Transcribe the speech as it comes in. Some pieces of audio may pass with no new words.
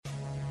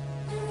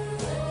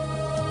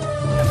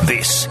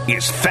This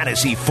is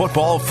Fantasy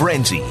Football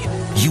Frenzy.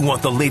 You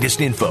want the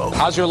latest info.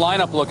 How's your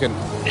lineup looking?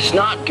 It's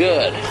not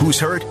good. Who's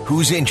hurt?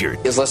 Who's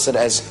injured? Is listed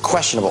as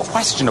questionable.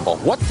 Questionable?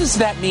 What does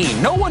that mean?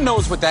 No one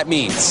knows what that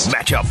means.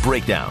 Matchup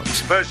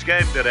breakdowns. First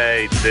game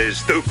today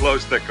is too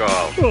close to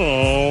call.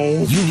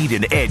 Oh. You need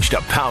an edge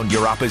to pound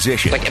your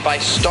opposition. Like if I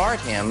start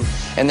him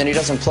and then he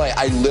doesn't play,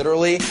 I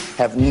literally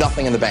have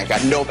nothing in the bank. I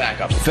have no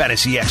backup.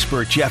 Fantasy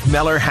expert Jeff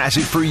Meller has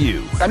it for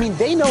you. I mean,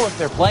 they know if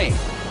they're playing.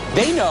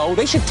 They know.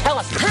 They should tell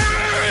us.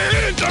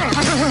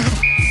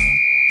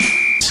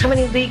 How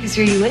many leagues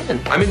are you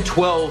in? I'm in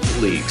 12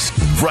 leagues.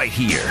 Right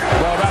here.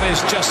 Well, that is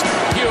just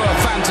pure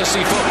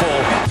fantasy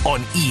football.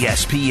 On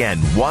ESPN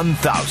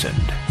 1000.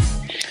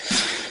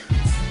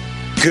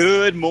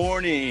 Good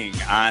morning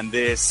on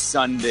this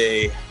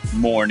Sunday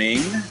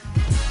morning.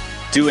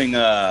 Doing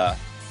a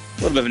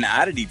little bit of an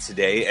oddity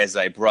today as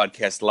I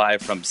broadcast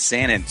live from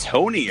San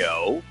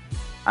Antonio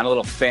on a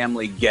little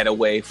family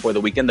getaway for the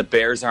weekend. The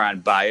Bears are on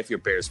bye. If you're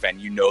a Bears fan,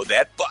 you know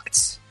that.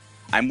 But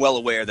I'm well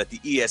aware that the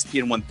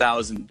ESPN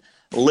 1000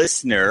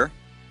 listener,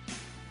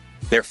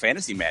 their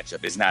fantasy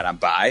matchup is not on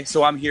bye.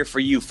 So I'm here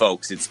for you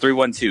folks. It's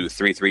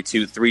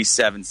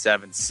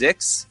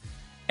 312-332-3776.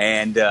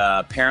 And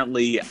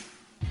apparently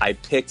I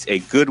picked a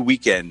good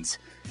weekend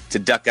to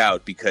duck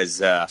out because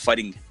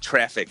fighting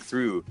traffic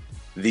through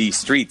the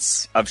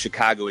streets of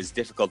Chicago is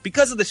difficult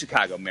because of the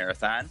Chicago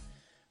Marathon.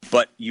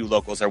 But you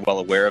locals are well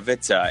aware of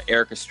it.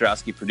 Eric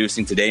Ostrowski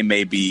producing today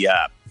may be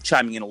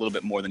chiming in a little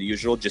bit more than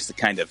usual just to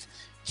kind of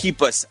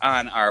keep us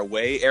on our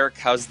way. Eric,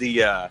 how's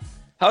the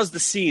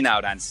scene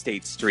out on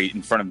State Street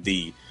in front of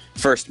the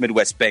First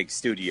Midwest Bank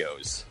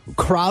Studios?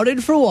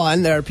 Crowded for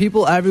one. There are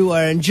people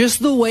everywhere. And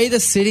just the way the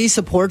city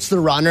supports the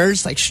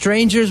runners, like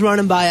strangers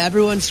running by,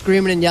 everyone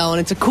screaming and yelling.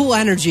 It's a cool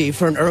energy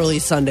for an early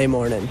Sunday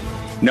morning.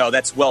 No,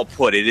 that's well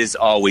put. It is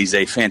always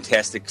a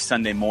fantastic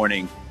Sunday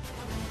morning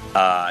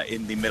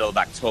in the middle of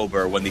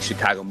October when the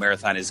Chicago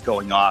Marathon is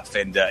going off,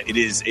 and it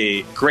is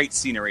a great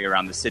scenery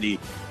around the city.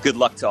 Good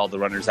luck to all the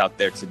runners out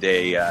there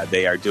today.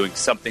 They are doing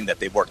something that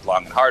they've worked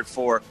long and hard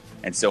for,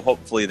 and so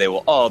hopefully they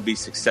will all be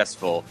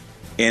successful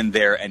in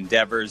their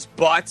endeavors.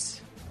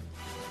 But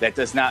that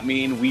does not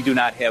mean we do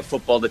not have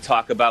football to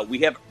talk about. We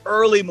have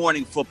early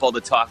morning football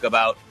to talk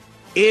about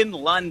in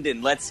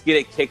London. Let's get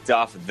it kicked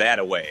off that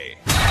away.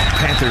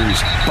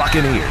 Panthers,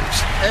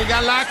 Buccaneers. El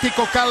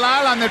galáctico Cal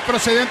Allen, el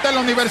procedente de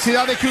la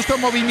Universidad de Houston,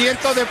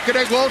 movimiento de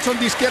Greg Olson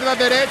de izquierda a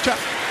derecha.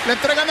 Le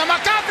entregan a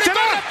McCaffrey,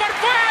 corre por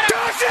fuera.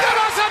 ¡Te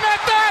vas a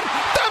meter!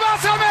 ¡Te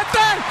vas a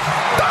meter!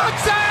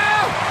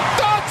 ¡Touchdown!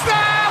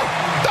 ¡Touchdown!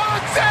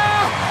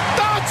 ¡Touchdown!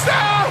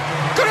 ¡Touchdown!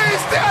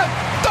 ¡Christian!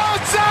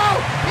 ¡Touchdown!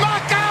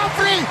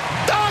 McCaffrey!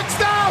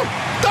 ¡Touchdown!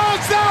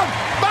 ¡Touchdown!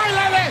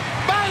 ¡Báilale!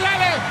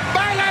 ¡Báilale!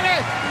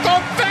 ¡Báilale!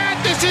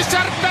 ¡Confetis y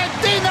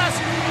serpentinas!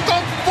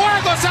 ¡Con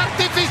fuegos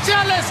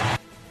artificiales!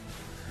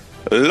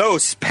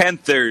 Los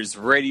Panthers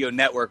Radio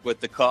Network with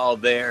the call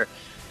there.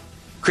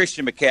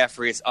 Christian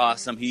McCaffrey is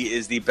awesome. He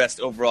is the best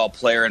overall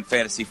player in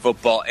fantasy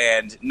football,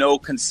 and no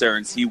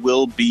concerns. He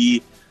will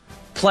be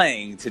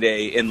playing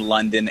today in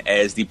London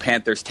as the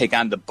Panthers take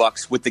on the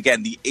Bucs with,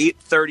 again, the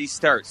 8:30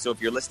 start. So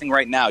if you're listening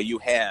right now, you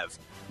have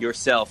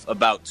yourself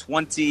about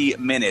 20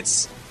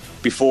 minutes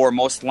before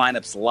most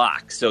lineups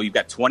lock. So you've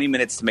got 20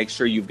 minutes to make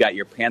sure you've got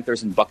your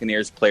Panthers and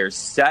Buccaneers players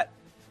set.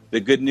 The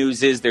good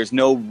news is there's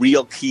no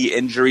real key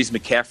injuries.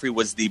 McCaffrey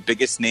was the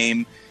biggest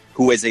name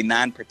who was a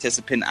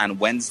non-participant on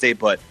Wednesday,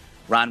 but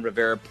Ron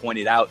Rivera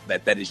pointed out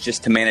that that is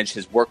just to manage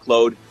his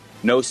workload.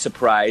 No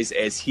surprise,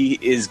 as he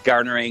is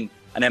garnering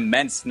an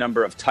immense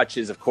number of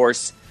touches. Of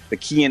course, the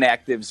key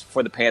inactives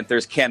for the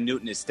Panthers, Cam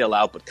Newton is still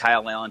out, but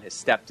Kyle Allen has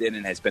stepped in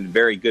and has been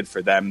very good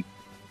for them.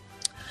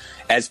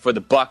 As for the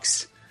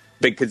Bucs,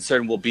 big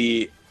concern will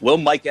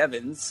Mike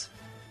Evans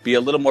be a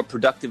little more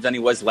productive than he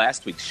was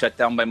last week? Shut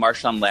down by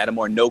Marshawn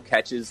Lattimore, no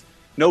catches,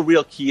 no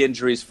real key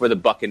injuries for the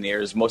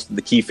Buccaneers. Most of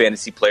the key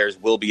fantasy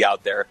players will be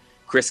out there.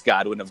 Chris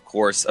Godwin, of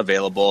course,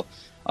 available.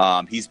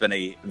 He's been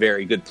a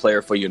very good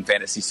player for you in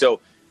fantasy. So,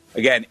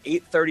 again,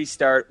 8:30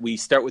 start. We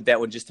start with that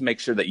one just to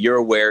make sure that you're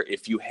aware.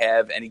 If you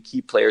have any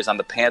key players on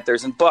the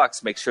Panthers and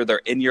Bucs, make sure they're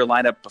in your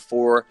lineup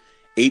before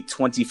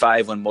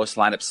 8:25 when most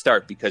lineups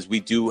start, because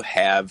we do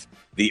have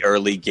the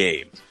early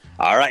game.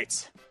 All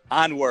right,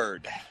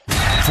 onward.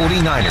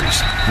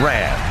 49ers,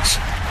 Rams.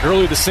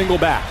 Early the single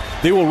back.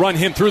 They will run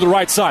him through the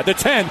right side. The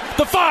 10,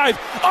 the 5,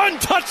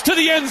 untouched to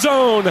the end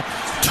zone.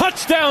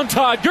 Touchdown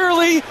Todd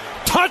Gurley.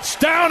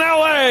 Touchdown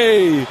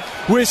LA.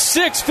 With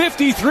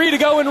 6:53 to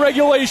go in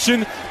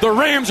regulation, the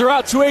Rams are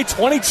out to a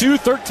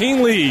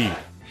 22-13 lead.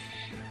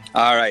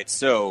 All right,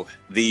 so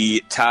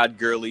the Todd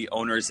Gurley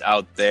owners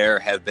out there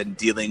have been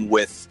dealing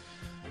with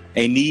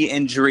a knee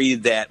injury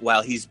that,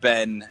 while he's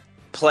been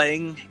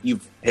playing,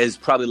 has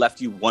probably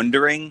left you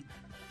wondering,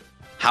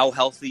 how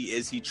healthy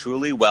is he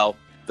truly? Well,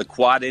 the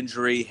quad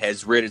injury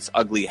has reared its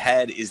ugly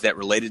head. Is that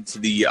related to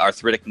the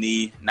arthritic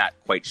knee? Not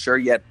quite sure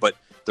yet, but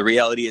the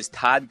reality is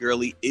Todd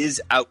Gurley is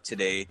out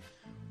today,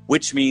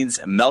 which means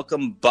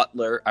Malcolm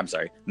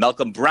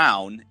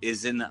Brown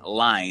is in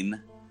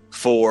line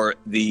for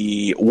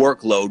the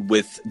workload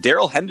with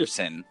Darrell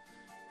Henderson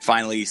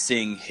finally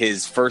seeing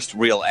his first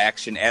real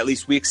action. At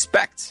least we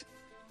expect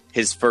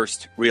his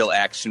first real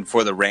action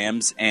for the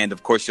Rams. And,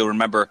 of course, you'll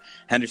remember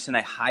Henderson,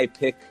 a high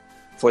pick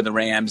for the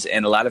Rams,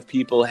 and a lot of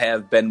people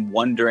have been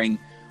wondering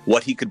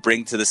what he could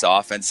bring to this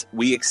offense.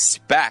 We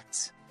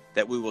expect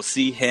that we will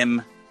see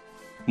him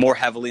more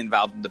heavily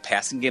involved in the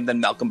passing game than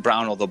Malcolm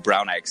Brown, although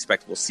Brown, I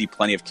expect, will see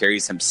plenty of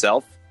carries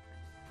himself.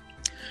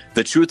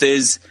 The truth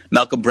is,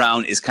 Malcolm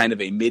Brown is kind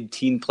of a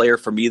mid-teen player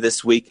for me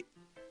this week.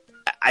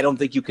 I don't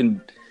think you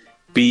can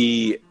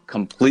be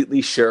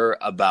completely sure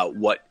about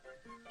what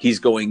he's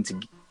going to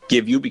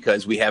give you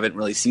because we haven't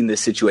really seen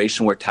this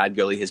situation where Todd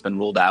Gurley has been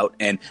ruled out.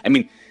 And, I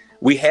mean,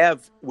 we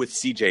have with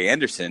C.J.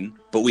 Anderson,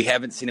 but we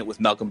haven't seen it with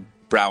Malcolm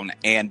Brown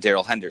and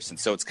Darrell Henderson.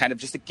 So it's kind of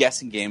just a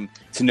guessing game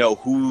to know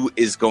who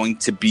is going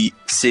to be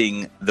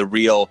seeing the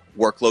real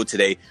workload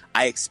today.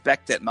 I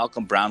expect that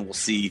Malcolm Brown will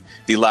see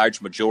the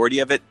large majority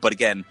of it. But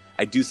again,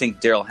 I do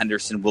think Darrell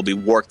Henderson will be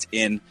worked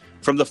in.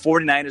 From the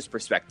 49ers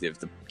perspective,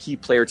 the key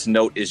player to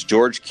note is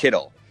George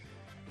Kittle,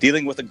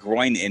 dealing with a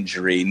groin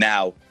injury.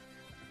 Now,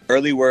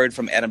 early word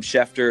from Adam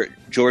Schefter,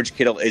 George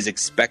Kittle is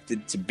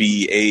expected to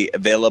be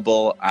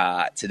available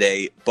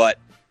today, but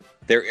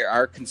there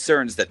are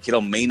concerns that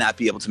Kittle may not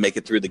be able to make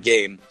it through the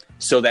game.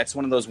 So that's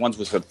one of those ones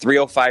with a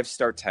 3:05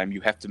 start time.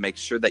 You have to make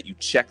sure that you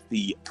check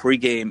the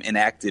pregame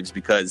inactives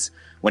because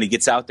when he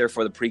gets out there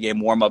for the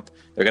pregame warm-up,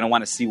 they're going to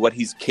want to see what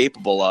he's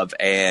capable of.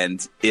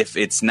 And if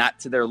it's not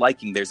to their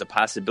liking, there's a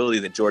possibility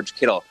that George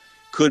Kittle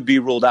could be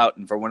ruled out.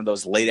 And for one of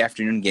those late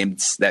afternoon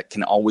games that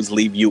can always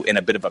leave you in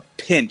a bit of a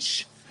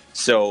pinch.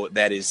 So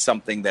that is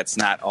something that's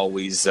not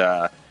always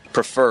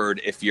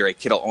preferred if you're a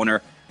Kittle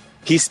owner.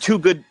 He's too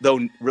good, though,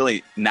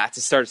 really not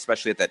to start,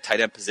 especially at that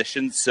tight end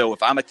position. So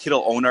if I'm a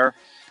Kittle owner,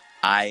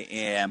 I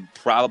am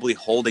probably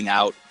holding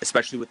out,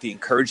 especially with the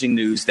encouraging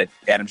news that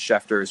Adam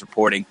Schefter is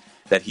reporting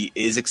that he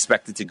is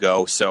expected to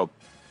go. So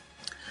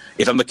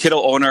if I'm a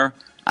Kittle owner,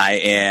 I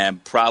am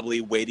probably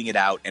waiting it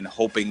out and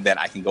hoping that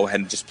I can go ahead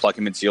and just plug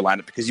him into your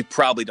lineup because you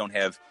probably don't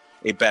have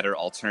a better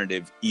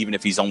alternative, even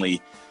if he's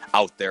only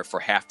out there for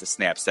half the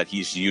snaps that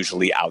he's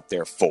usually out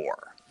there for.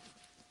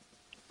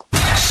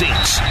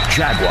 Saints,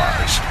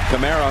 Jaguars.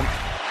 Kamara,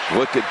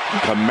 look at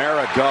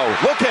Kamara go.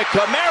 Look at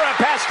Kamara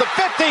past the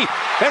 50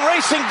 and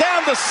racing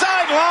down the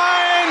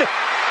sideline.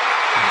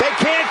 They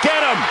can't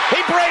get him.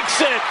 He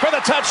breaks it for the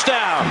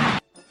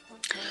touchdown.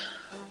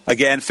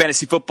 Again,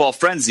 Fantasy Football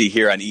Frenzy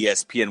here on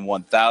ESPN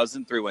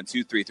 1000,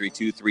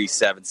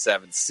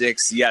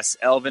 312-332-3776. Yes,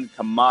 Elvin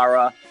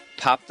Kamara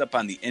popped up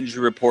on the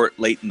injury report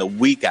late in the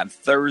week on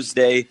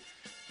Thursday.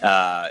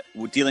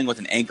 We're dealing with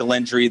an ankle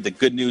injury. The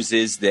good news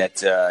is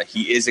that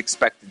he is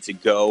expected to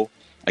go.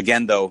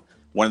 Again, though,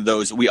 one of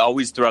those, we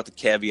always throw out the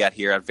caveat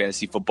here on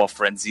Fantasy Football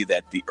Frenzy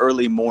that the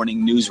early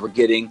morning news we're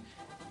getting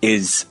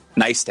is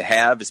nice to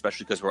have,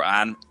 especially because we're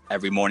on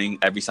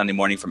every Sunday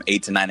morning from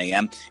 8 to 9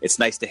 a.m. It's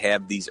nice to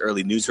have these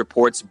early news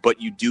reports,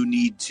 but you do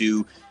need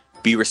to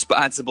be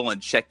responsible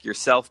and check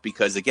yourself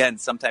because, again,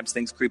 sometimes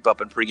things creep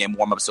up in pregame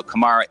warm-up. So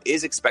Kamara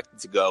is expected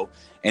to go,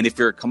 and if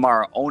you're a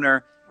Kamara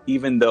owner,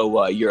 even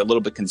though you're a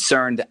little bit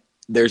concerned,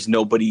 there's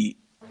nobody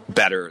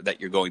better that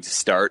you're going to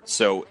start.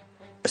 So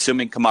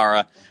assuming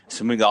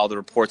all the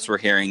reports we're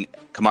hearing,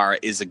 Kamara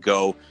is a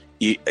go.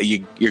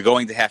 You're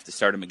going to have to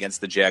start him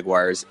against the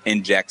Jaguars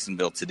in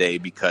Jacksonville today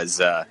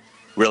because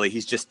really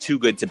he's just too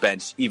good to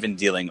bench, even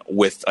dealing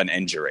with an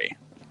injury.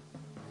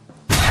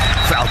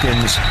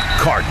 Falcons,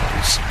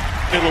 Cardinals.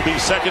 It'll be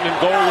second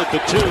and goal at the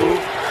 2.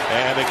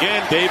 And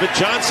again, David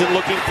Johnson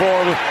looking for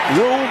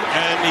room,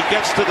 and he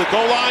gets to the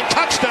goal line.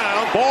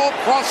 Touchdown. Ball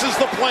crosses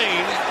the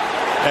plane,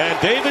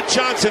 and David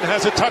Johnson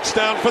has a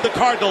touchdown for the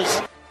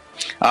Cardinals.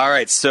 All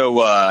right,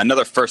 so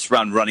another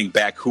first-round running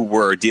back who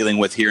we're dealing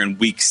with here in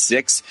Week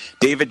 6.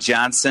 David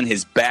Johnson,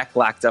 his back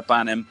locked up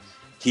on him.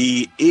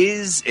 He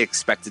is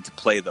expected to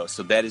play, though,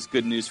 so that is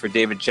good news for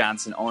David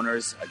Johnson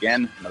owners.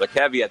 Again, another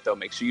caveat, though,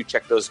 make sure you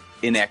check those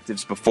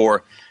inactives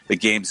before the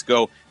games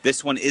go.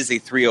 This one is a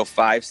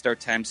 3:05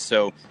 start time,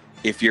 so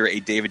if you're a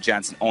David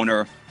Johnson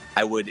owner,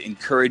 I would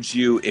encourage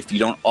you, if you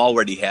don't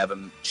already have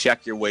him,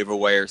 check your waiver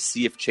wire,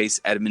 see if Chase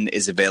Edmonds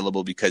is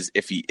available, because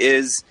if he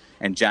is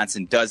and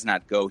Johnson does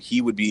not go,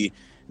 he would be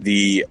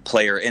the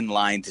player in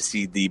line to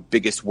see the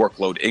biggest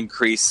workload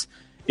increase.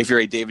 If you're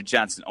a David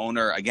Johnson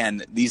owner,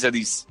 again, these are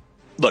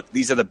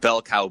the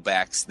bell cow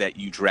backs that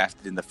you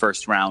drafted in the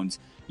first round.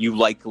 You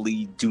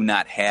likely do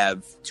not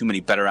have too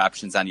many better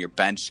options on your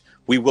bench.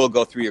 We will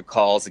go through your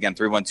calls. Again,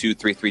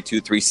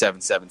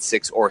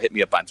 312-332-3776, or hit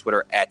me up on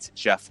Twitter at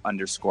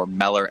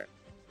Jeff_Meller.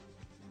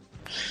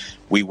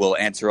 We will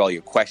answer all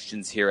your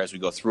questions here as we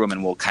go through them,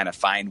 and we'll kind of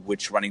find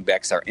which running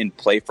backs are in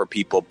play for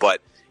people.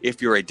 But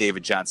if you're a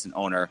David Johnson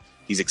owner,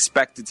 he's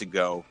expected to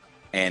go,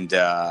 and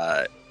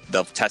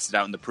they'll test it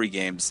out in the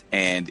pre-games.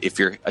 And if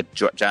you're a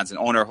Johnson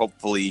owner,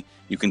 hopefully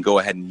you can go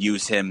ahead and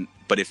use him.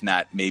 But if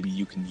not, maybe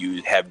you can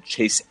have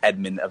Chase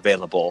Edmonds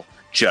available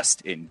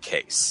just in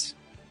case.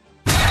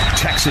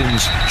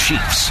 Texans,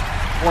 Chiefs.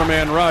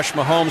 4-man rush.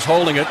 Mahomes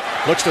holding it.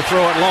 Looks to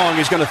throw it long.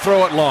 He's going to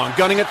throw it long.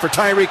 Gunning it for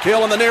Tyreek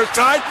Hill on the near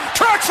side.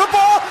 Tracks the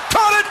ball.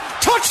 Caught it.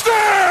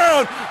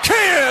 Touchdown!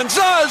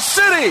 Kansas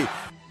City!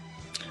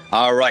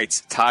 All right,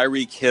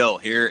 Tyreek Hill.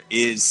 Here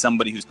is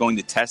somebody who's going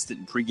to test it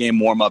in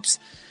pregame warmups.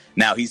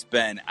 Now, he's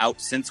been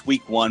out since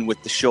week 1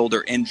 with the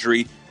shoulder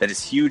injury. That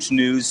is huge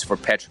news for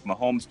Patrick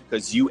Mahomes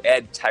because you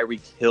add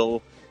Tyreek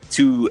Hill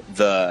to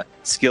the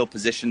skill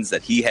positions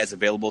that he has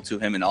available to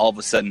him, and all of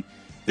a sudden,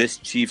 this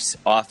Chiefs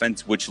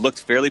offense, which looked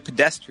fairly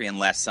pedestrian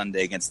last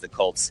Sunday against the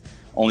Colts,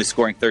 only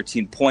scoring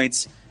 13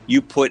 points,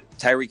 you put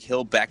Tyreek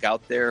Hill back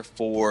out there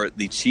for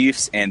the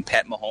Chiefs, and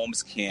Pat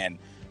Mahomes can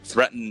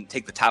threaten,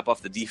 take the top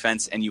off the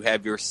defense, and you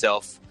have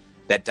yourself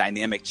that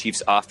dynamic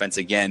Chiefs offense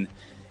again.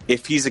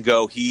 If he's a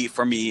go, he,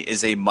 for me,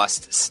 is a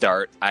must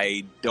start.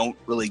 I don't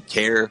really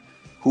care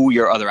who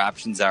your other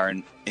options are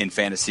in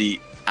fantasy.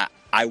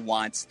 I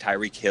want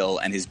Tyreek Hill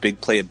and his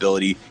big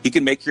playability. He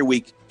can make your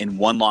week in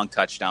one long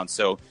touchdown.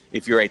 So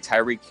if you're a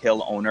Tyreek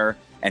Hill owner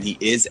and he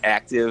is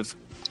active,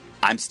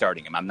 I'm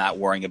starting him. I'm not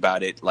worrying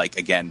about it. Like,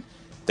 again,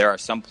 there are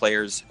some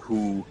players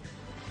who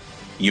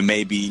who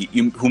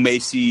may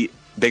see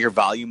bigger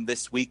volume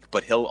this week,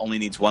 but Hill only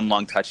needs one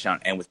long touchdown.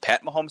 And with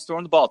Pat Mahomes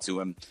throwing the ball to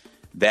him,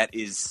 that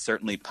is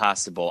certainly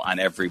possible on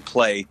every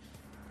play.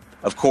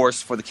 Of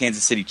course, for the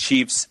Kansas City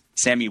Chiefs,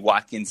 Sammy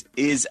Watkins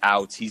is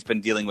out. He's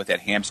been dealing with that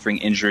hamstring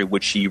injury,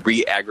 which he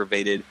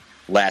re-aggravated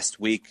last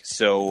week.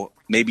 So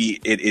maybe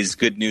it is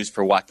good news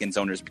for Watkins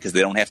owners because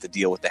they don't have to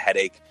deal with the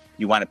headache.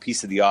 You want a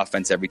piece of the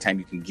offense every time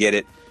you can get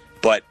it.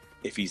 But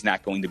if he's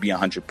not going to be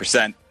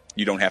 100%,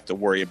 you don't have to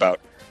worry about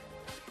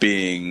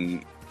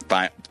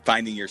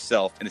finding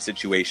yourself in a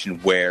situation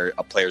where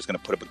a player is going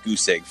to put up a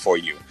goose egg for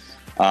you.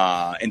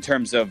 In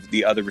terms of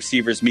the other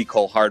receivers,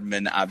 Mecole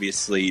Hardman,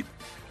 obviously,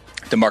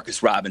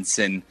 Demarcus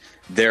Robinson,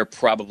 they're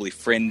probably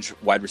fringe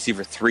wide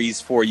receiver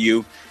 3s for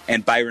you.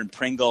 And Byron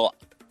Pringle,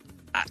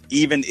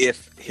 even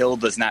if Hill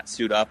does not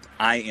suit up,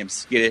 I am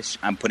skittish.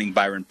 I'm putting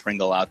Byron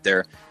Pringle out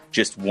there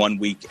just 1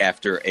 week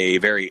after a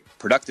very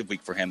productive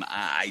week for him.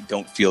 I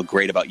don't feel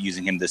great about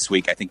using him this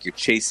week. I think you're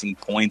chasing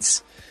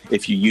points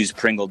if you use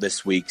Pringle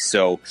this week.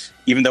 So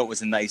even though it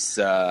was a nice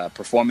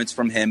performance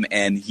from him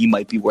and he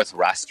might be worth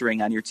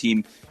rostering on your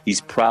team, he's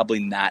probably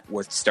not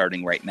worth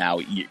starting right now.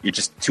 You're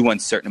just too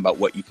uncertain about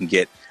what you can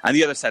get. On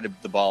the other side of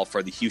the ball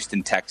for the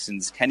Houston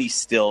Texans, Kenny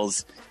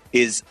Stills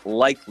is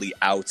likely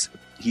out.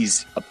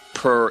 He's,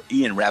 per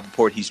Ian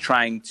Rappaport, he's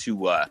trying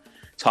to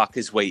talk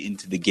his way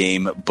into the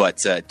game,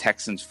 but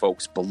Texans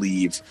folks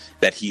believe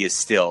that he is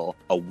still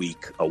a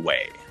week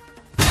away.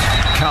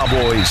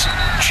 Cowboys,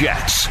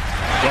 Jets.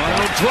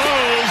 Darnold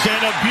throws,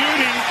 and a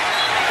beauty,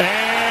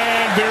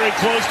 and very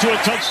close to a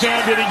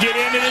touchdown. Did he get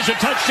in? It is a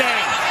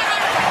touchdown.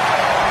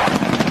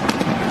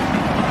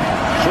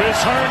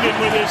 Chris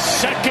Herndon with his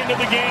second of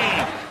the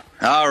game.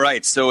 All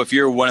right, so if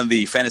you're one of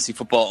the fantasy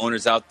football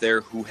owners out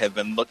there who have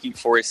been looking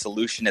for a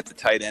solution at the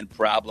tight end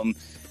problem,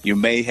 you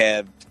may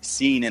have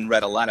seen and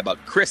read a lot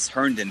about Chris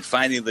Herndon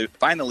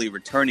finally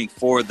returning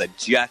for the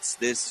Jets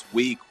this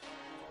week.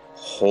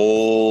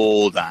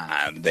 Hold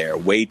on there.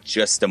 Wait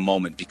just a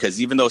moment,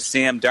 because even though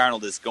Sam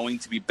Darnold is going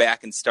to be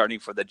back and starting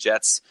for the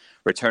Jets,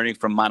 returning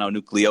from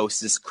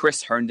mononucleosis,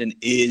 Chris Herndon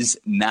is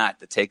not.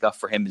 The takeoff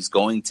for him is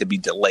going to be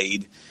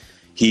delayed.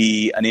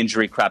 An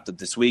injury cropped up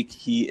this week.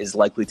 He is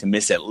likely to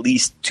miss at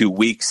least 2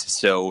 weeks.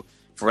 So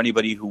for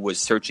anybody who was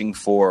searching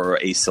for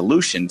a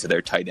solution to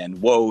their tight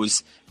end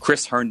woes,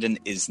 Chris Herndon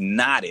is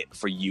not it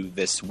for you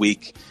this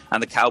week.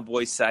 On the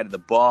Cowboys side of the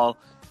ball,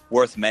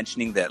 worth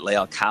mentioning that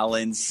La'el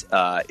Collins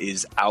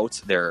is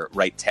out, their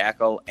right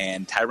tackle,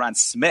 and Tyron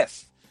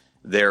Smith,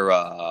 their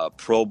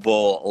Pro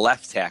Bowl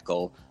left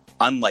tackle,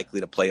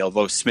 unlikely to play,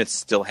 although Smith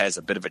still has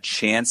a bit of a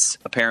chance,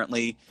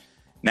 apparently.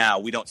 Now,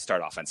 we don't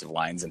start offensive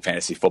lines in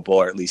fantasy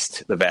football, or at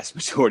least the vast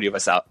majority of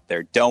us out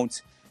there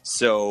don't.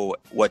 So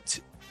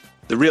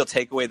the real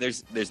takeaway,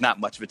 there's not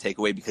much of a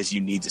takeaway, because you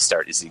need to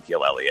start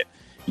Ezekiel Elliott.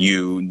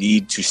 You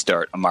need to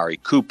start Amari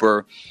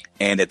Cooper.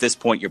 And at this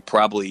point, you're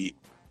probably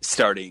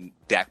starting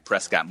Dak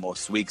Prescott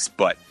most weeks,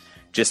 but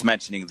just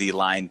mentioning the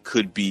line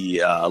could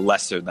be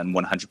lesser than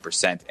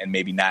 100% and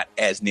maybe not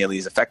as nearly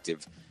as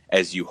effective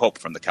as you hope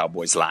from the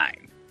Cowboys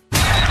line.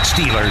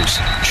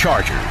 Steelers,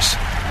 Chargers.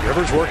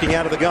 Rivers working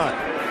out of the gun.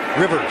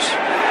 Rivers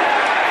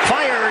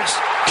fires,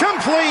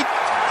 complete.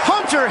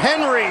 Hunter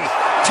Henry,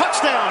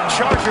 touchdown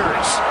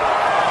Chargers.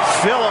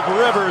 Phillip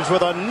Rivers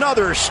with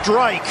another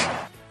strike.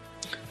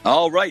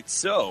 All right,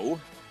 so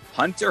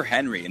Hunter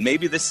Henry, and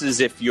maybe this is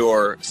if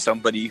you're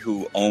somebody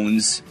who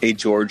owns a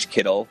George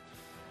Kittle,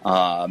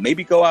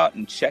 maybe go out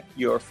and check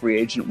your free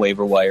agent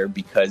waiver wire,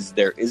 because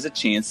there is a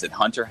chance that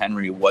Hunter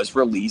Henry was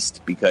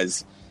released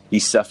because he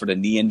suffered a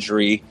knee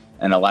injury,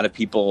 and a lot of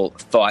people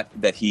thought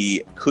that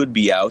he could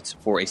be out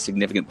for a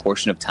significant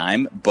portion of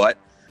time, but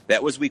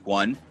that was week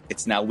 1.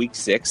 It's now week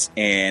 6,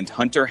 and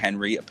Hunter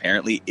Henry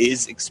apparently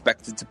is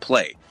expected to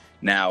play.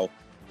 Now,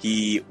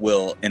 he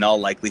will, in all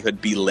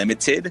likelihood, be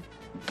limited,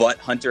 but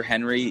Hunter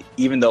Henry,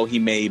 even though he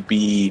may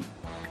be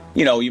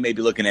you may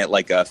be looking at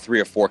like a 3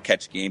 or 4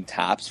 catch game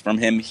tops from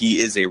him. He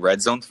is a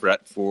red zone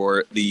threat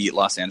for the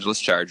Los Angeles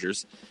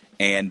Chargers,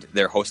 and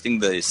they're hosting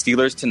the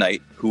Steelers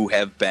tonight, who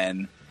have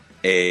been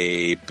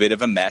a bit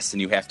of a mess,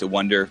 and you have to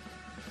wonder,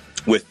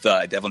 with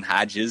Devlin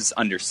Hodges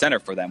under center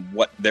for them,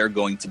 what they're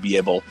going to be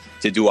able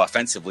to do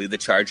offensively. The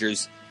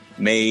Chargers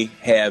may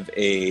have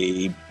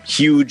a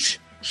huge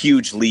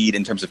lead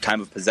in terms of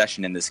time of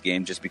possession in this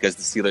game, just because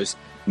the Steelers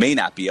may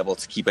not be able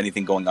to keep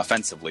anything going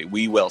offensively.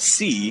 We will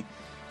see.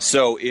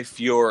 So if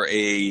you're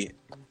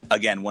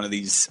one of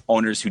these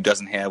owners who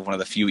doesn't have one of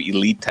the few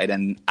elite tight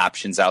end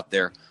options out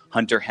there,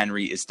 Hunter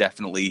Henry is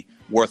definitely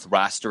worth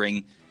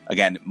rostering.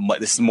 Again,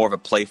 this is more of a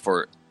play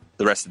for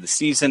the rest of the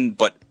season,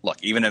 but look,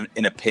 even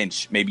in a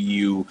pinch, maybe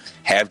you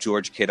have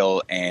George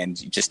Kittle,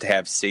 and just to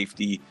have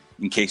safety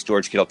in case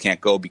George Kittle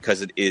can't go,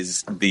 because it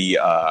is the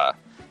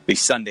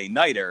Sunday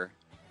nighter,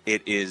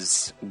 it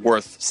is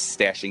worth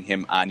stashing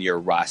him on your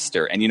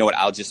roster. And you know what?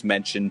 I'll just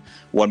mention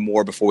one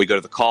more before we go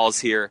to the calls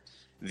here.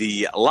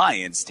 The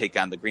Lions take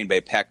on the Green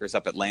Bay Packers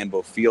up at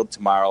Lambeau Field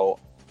tomorrow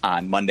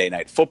on Monday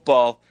Night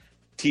Football.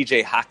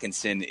 TJ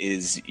Hawkinson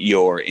is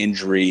your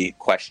injury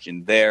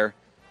question there.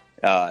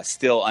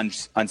 Still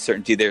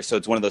uncertainty there. So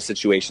it's one of those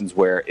situations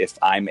where if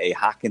I'm a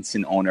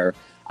Hawkinson owner,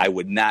 I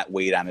would not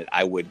wait on it.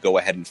 I would go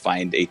ahead and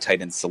find a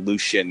tight end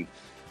solution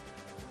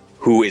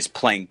who is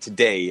playing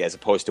today as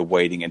opposed to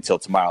waiting until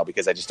tomorrow,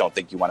 because I just don't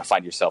think you want to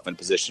find yourself in a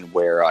position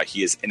where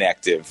he is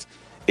inactive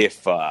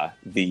if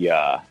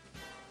the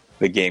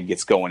game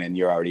gets going and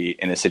you're already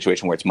in a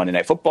situation where it's Monday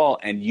Night Football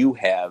and you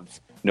have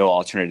no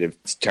alternative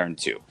to turn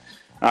to.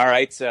 All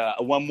right,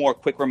 one more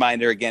quick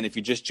reminder. Again, if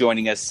you're just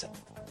joining us,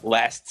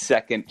 last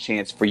second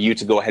chance for you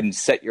to go ahead and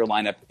set your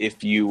lineup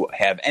if you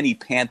have any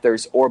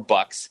Panthers or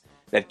Bucks.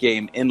 That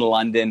game in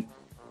London,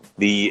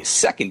 the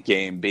second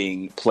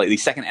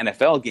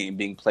NFL game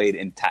being played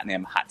in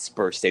Tottenham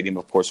Hotspur Stadium.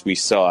 Of course, we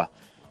saw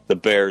the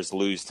Bears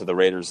lose to the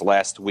Raiders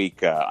last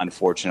week,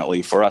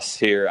 unfortunately for us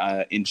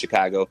here in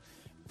Chicago.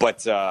 But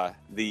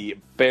the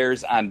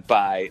Bears on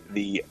bye,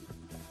 the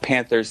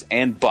Panthers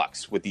and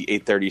Bucks with the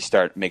 8:30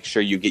 start. Make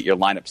sure you get your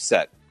lineup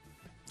set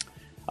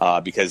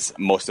because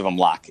most of them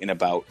lock in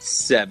about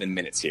 7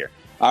 minutes here.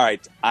 All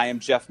right, I am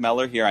Jeff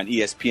Meller here on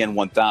ESPN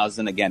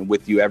 1000, again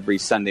with you every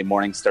Sunday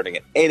morning starting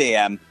at 8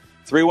 a.m.,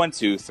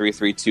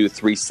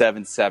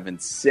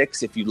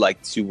 312-332-3776. If you'd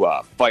like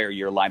to fire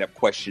your lineup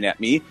question at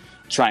me,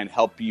 try and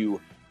help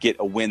you get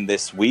a win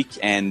this week.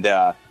 And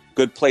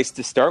good place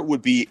to start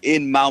would be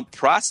in Mount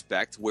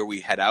Prospect, where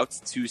we head out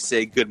to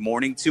say good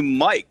morning to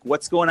Mike.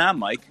 What's going on,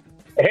 Mike?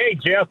 Hey,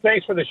 Jeff,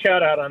 thanks for the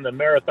shout-out on the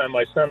marathon.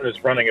 My son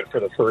is running it for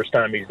the first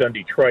time. He's done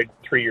Detroit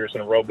 3 years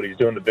in a row, but he's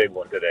doing the big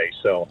one today.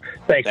 So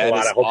thanks a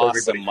lot. I hope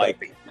everybody's Mike.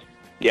 healthy.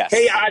 Yes.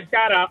 Hey, I've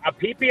got a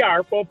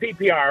PPR, full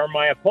PPR.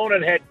 My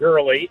opponent had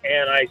Gurley,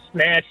 and I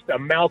snatched a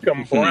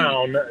Malcolm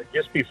Brown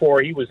just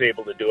before he was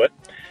able to do it.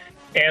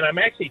 And I'm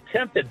actually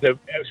tempted to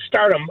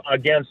start him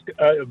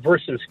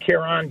versus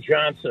Kerryon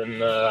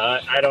Johnson.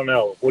 I don't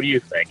know. What do you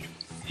think?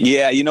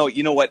 Yeah, you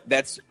know what?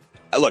 That's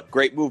look,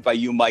 great move by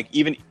you, Mike.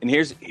 And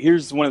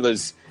here's one of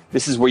those.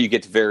 This is where you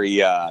get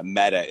very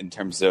meta in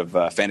terms of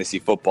fantasy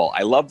football.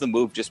 I love the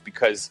move just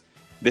because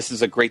this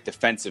is a great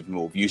defensive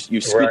move. You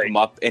sweep him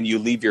up and you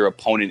leave your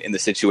opponent in the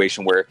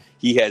situation where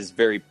he has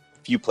very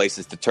few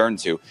places to turn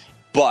to.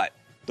 But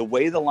the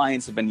way the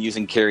Lions have been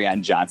using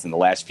Kerryon Johnson the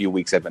last few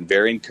weeks, I've been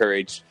very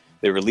encouraged.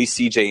 They released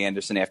C.J.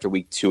 Anderson after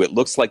week 2. It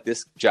looks like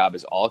this job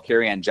is all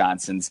Kerryon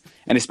Johnson's,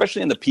 and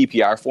especially in the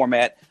PPR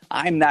format,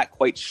 I'm not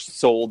quite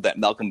sold that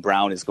Malcolm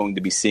Brown is going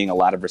to be seeing a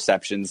lot of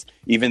receptions,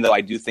 even though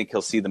I do think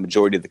he'll see the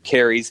majority of the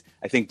carries.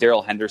 I think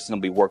Darrell Henderson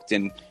will be worked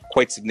in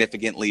quite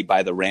significantly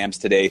by the Rams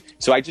today.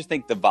 So I just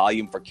think the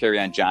volume for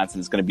Kerryon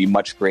Johnson is going to be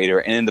much greater.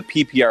 And in the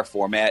PPR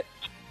format,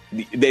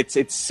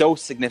 it's so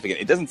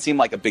significant. It doesn't seem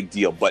like a big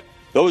deal, but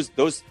those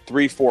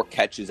 3-4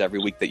 catches every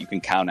week that you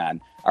can count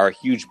on are a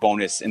huge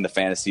bonus in the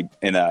fantasy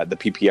in the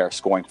PPR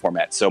scoring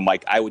format. So,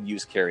 Mike, I would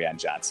use Kerryon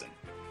Johnson.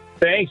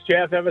 Thanks,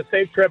 Jeff. Have a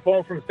safe trip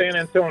home from San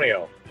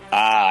Antonio.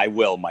 I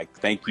will, Mike.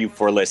 Thank you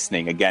for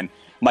listening. Again,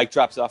 Mike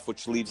drops off,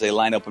 which leaves a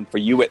line open for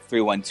you at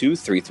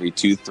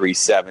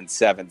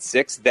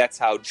 312-332-3776. That's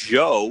how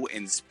Joe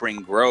in Spring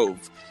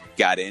Grove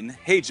got in.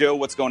 Hey, Joe,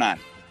 what's going on?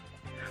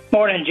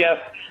 Morning, Jeff.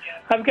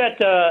 I've got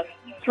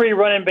 3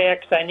 running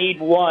backs. I need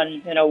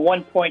one in a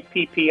 1-point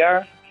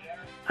PPR.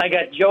 I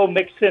got Joe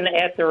Mixon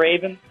at the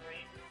Ravens.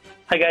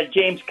 I got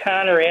James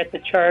Conner at the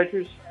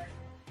Chargers.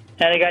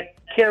 And I got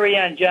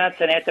Kerryon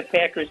Johnson at the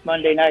Packers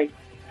Monday night.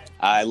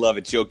 I love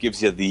it. Joe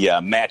gives you the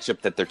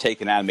matchup that they're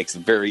taking on. It makes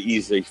it very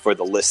easy for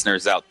the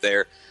listeners out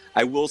there.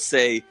 I will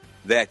say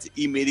that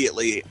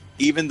immediately,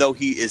 even though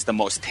he is the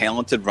most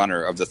talented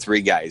runner of the 3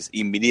 guys,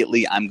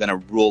 immediately I'm going to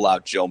rule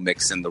out Joe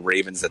Mixon, the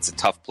Ravens. That's a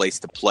tough place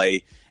to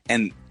play.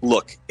 And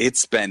look,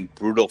 it's been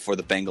brutal for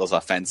the Bengals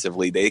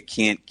offensively. They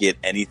can't get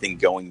anything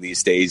going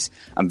these days.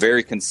 I'm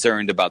very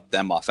concerned about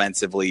them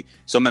offensively,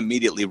 so I'm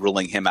immediately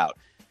ruling him out.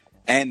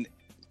 And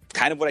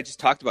kind of what I just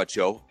talked about,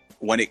 Joe,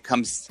 when I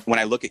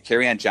look at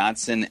Kerryon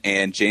Johnson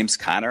and James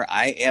Conner,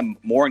 I am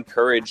more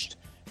encouraged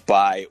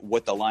by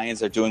what the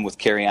Lions are doing with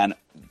Kerryon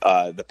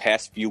the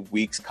past few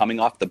weeks coming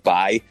off the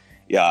bye.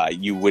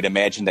 You would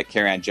imagine that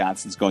Kerryon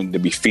Johnson's going to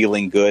be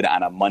feeling good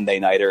on a Monday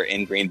nighter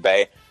in Green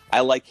Bay.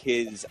 I like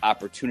his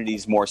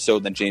opportunities more so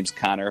than James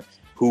Conner,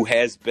 who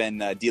has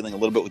been dealing a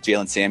little bit with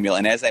Jalen Samuel.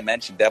 And as I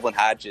mentioned, Devlin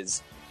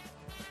Hodges,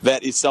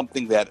 that is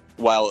something that,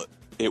 while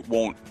it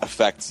won't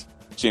affect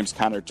James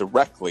Conner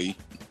directly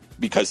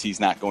because he's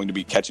not going to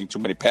be catching too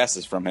many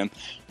passes from him,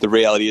 the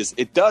reality is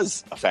it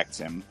does affect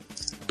him,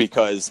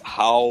 because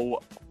how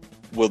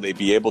will they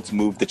be able to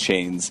move the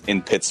chains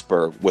in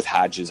Pittsburgh with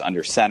Hodges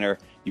under center?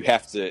 You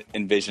have to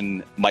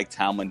envision Mike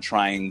Tomlin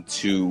trying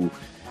to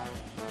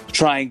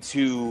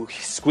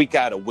squeak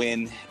out a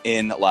win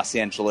in Los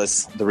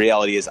Angeles. The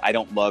reality is I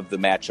don't love the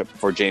matchup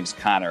for James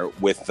Conner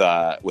with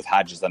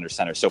Hodges under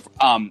center. So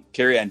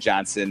Kerryon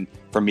Johnson,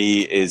 for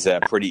me, is a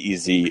pretty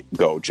easy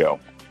go, Joe.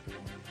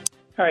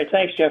 All right,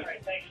 thanks, Jeff.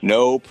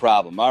 No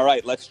problem. All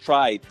right, let's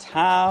try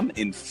Tom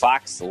in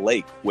Fox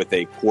Lake with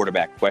a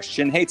quarterback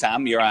question. Hey,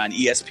 Tom, you're on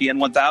ESPN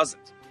 1000.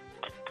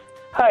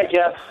 Hi,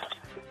 Jeff.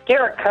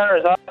 Derek Carr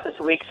is off this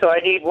week, so I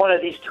need one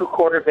of these two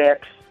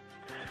quarterbacks.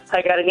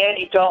 I got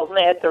Andy Dalton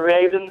at the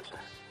Ravens,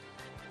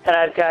 and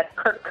I've got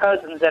Kirk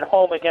Cousins at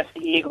home against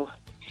the Eagles.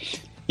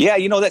 Yeah,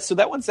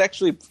 that one's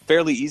actually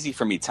fairly easy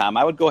for me, Tom.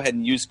 I would go ahead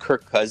and use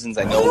Kirk Cousins.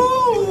 I know.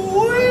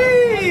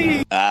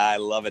 I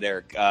love it,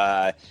 Eric.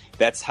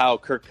 That's how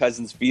Kirk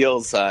Cousins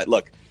feels.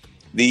 Look,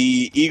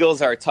 the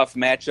Eagles are a tough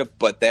matchup,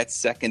 but that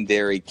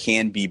secondary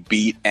can be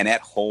beat, and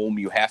at home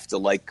you have to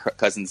like Kirk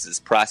Cousins'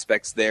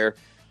 prospects there.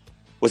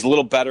 Was a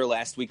little better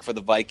last week for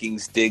the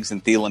Vikings. Diggs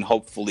and Thielen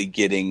hopefully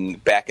getting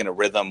back in a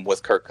rhythm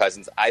with Kirk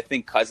Cousins. I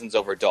think Cousins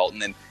over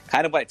Dalton, and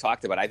kind of what I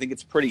talked about. I think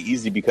it's pretty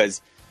easy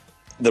because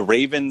the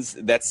Ravens,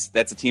 that's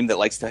a team that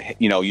likes to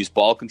use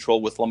ball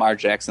control with Lamar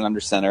Jackson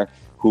under center,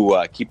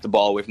 who keep the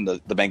ball away from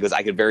the Bengals.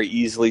 I could very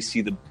easily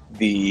see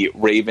the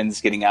Ravens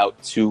getting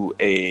out to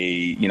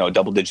a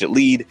double-digit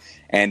lead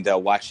and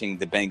watching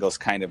the Bengals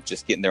kind of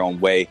just get in their own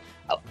way.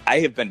 I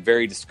have been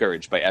very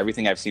discouraged by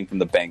everything I've seen from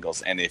the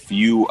Bengals, and if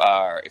you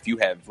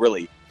have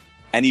really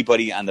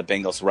anybody on the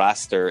Bengals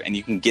roster and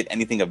you can get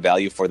anything of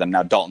value for them,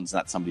 now Dalton's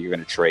not somebody you're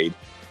going to trade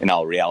in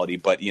all reality,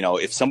 but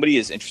if somebody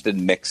is interested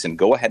in Mixon,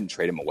 go ahead and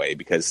trade him away,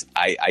 because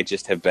I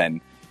just have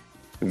been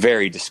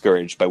very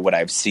discouraged by what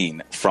I've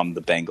seen from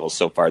the Bengals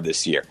so far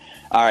this year.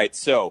 All right,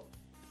 so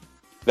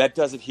that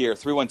does it here.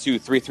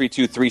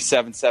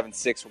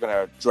 312-332-3776. We're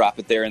going to drop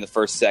it there in the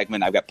first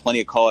segment. I've got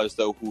plenty of callers,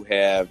 though, who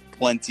have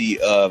plenty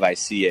of, I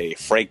see a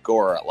Frank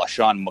Gore,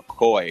 LaShawn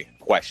McCoy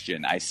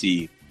question. I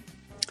see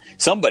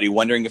somebody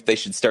wondering if they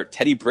should start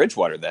Teddy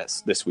Bridgewater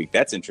this week.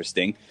 That's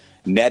interesting.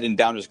 Ned in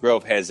Downers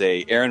Grove has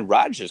a Aaron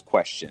Rodgers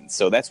question.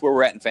 So that's where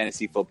we're at in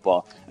fantasy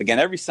football. Again,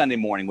 every Sunday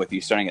morning with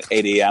you, starting at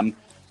 8 a.m.,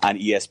 on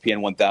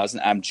ESPN 1000.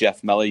 I'm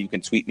Jeff Meller. You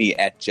can tweet me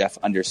at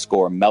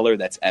Jeff_Meller.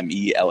 That's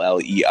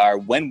Meller.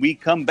 When we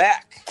come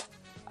back,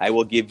 I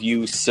will give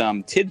you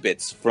some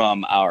tidbits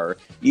from our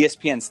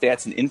ESPN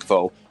stats and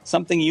info,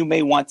 something you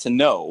may want to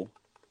know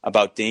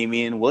about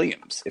Damian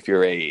Williams if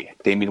you're a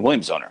Damian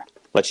Williams owner.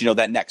 Let you know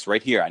that next,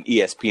 right here on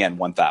ESPN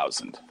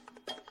 1000.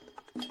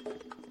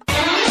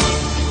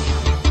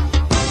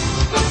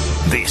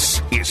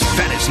 This is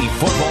Fantasy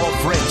Football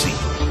Frenzy.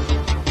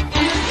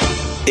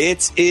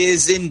 It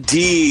is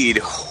indeed.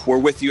 We're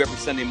with you every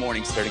Sunday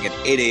morning starting at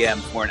 8 a.m.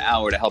 for an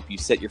hour to help you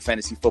set your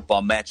fantasy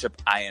football matchup.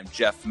 I am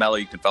Jeff Meller.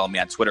 You can follow me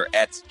on Twitter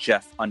at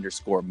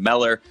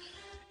Jeff_Meller.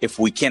 If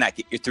we cannot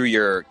get you through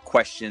your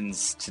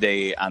questions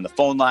today on the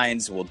phone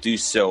lines, we'll do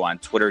so on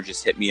Twitter.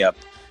 Just hit me up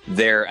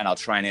there and I'll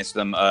try and answer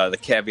them. The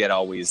caveat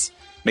always,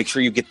 make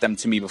sure you get them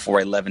to me before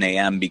 11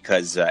 a.m.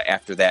 because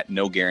after that,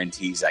 no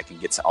guarantees I can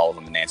get to all of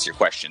them and answer your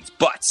questions.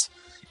 But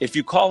if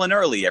you call in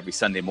early every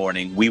Sunday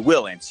morning, we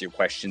will answer your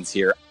questions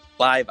here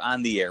live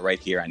on the air right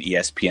here on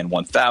ESPN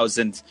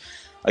 1000.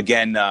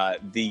 Again,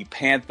 the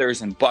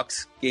Panthers and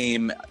Bucks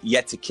game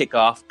yet to kick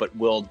off, but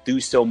will do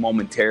so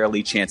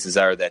momentarily. Chances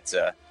are that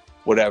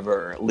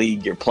whatever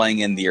league you're playing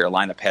in, your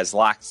lineup has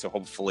locked. So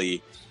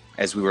hopefully,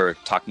 as we were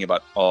talking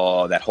about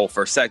that whole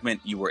first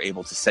segment, you were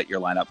able to set your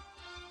lineup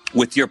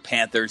with your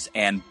Panthers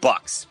and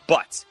Bucks.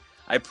 But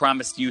I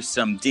promised you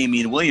some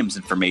Damian Williams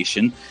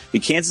information. The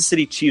Kansas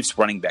City Chiefs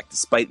running back,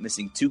 despite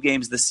missing 2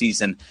 games this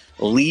season,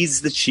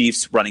 leads the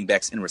Chiefs running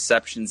backs in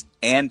receptions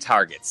and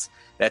targets.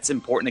 That's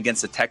important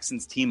against the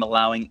Texans team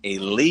allowing a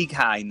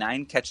league-high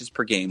 9 catches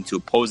per game to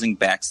opposing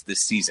backs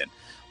this season.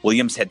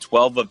 Williams had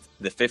 12 of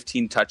the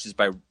 15 touches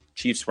by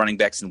Chiefs running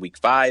backs in Week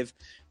 5,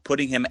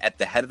 putting him at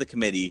the head of the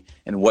committee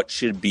in what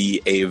should be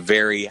a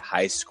very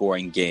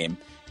high-scoring game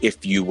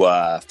if you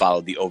follow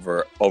the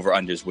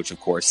over-unders, which, of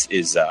course,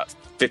 is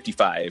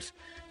 55,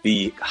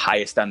 the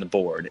highest on the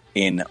board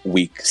in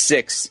Week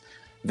 6.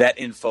 That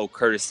info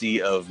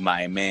courtesy of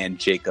my man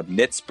Jacob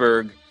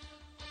Nitzberg,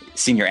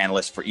 senior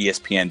analyst for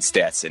ESPN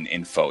Stats and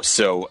Info.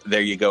 So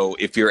there you go.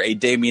 If you're a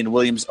Damian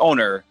Williams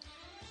owner,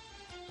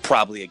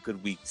 probably a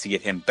good week to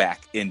get him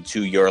back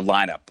into your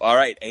lineup. All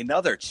right,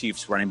 another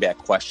Chiefs running back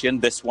question.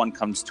 This one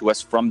comes to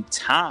us from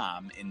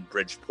Tom in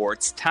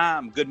Bridgeport.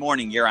 Tom, good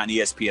morning. You're on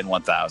ESPN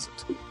 1000.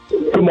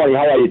 Good morning.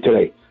 How are you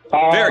today?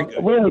 Very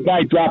good. We had a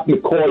guy drop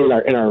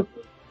McCoy in our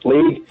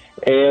league,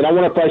 and I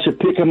wonder if I should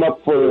pick him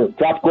up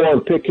drop Gore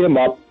and pick him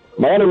up.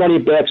 My only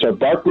running backs are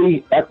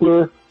Barkley,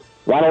 Eckler,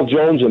 Ronald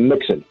Jones, and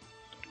Mixon.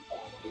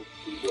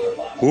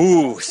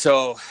 Ooh,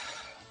 so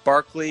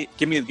Barkley,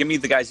 give me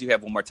the guys you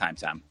have one more time,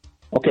 Tom.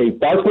 Okay,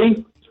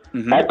 Barkley,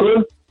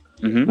 Eckler,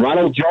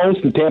 Ronald Jones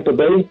from Tampa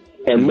Bay,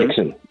 and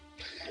Mixon.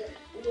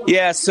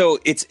 Yeah, so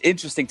it's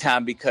interesting,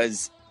 Tom,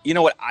 because you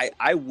know what?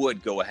 I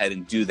would go ahead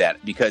and do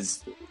that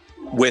because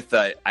with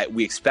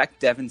we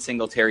expect Devin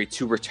Singletary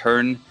to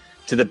return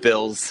to the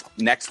Bills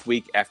next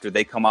week after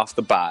they come off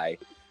the bye,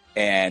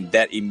 and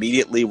that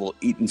immediately will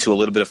eat into a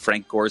little bit of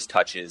Frank Gore's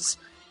touches.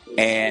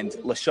 And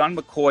LaShawn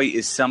McCoy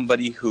is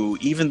somebody who,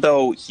 even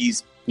though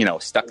he's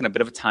stuck in a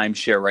bit of a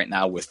timeshare right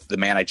now with the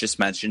man I just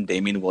mentioned,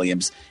 Damian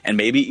Williams, and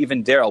maybe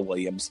even Darrell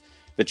Williams.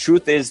 The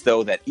truth is,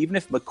 though, that even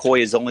if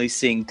McCoy is only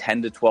seeing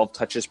 10 to 12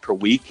 touches per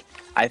week,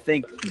 I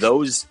think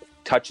those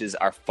touches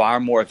are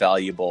far more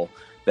valuable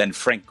than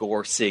Frank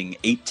Gore seeing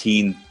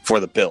 18 for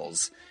the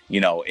Bills.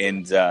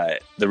 And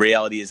the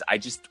reality is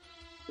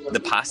the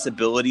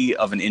possibility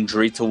of an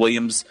injury to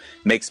Williams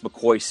makes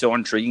McCoy so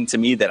intriguing to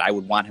me that I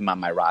would want him on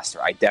my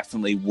roster. I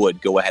definitely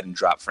would go ahead and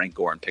drop Frank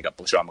Gore and pick up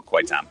LaShawn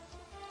McCoy, Tom.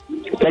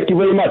 Thank you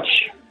very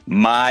much.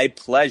 My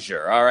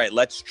pleasure. All right,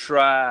 let's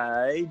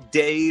try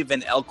Dave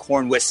in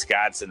Elkhorn,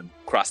 Wisconsin,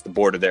 across the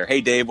border there.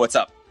 Hey, Dave, what's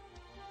up?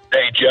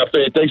 Hey, Jeff.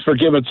 Hey, thanks for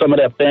giving some of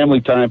that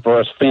family time for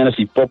us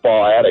fantasy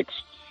football addicts.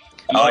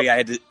 Oh,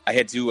 yeah, I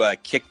had to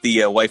kick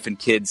the wife and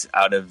kids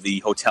out of the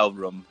hotel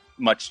room,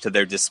 much to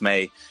their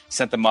dismay.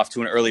 Sent them off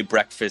to an early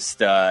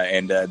breakfast,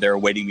 and they're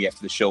awaiting me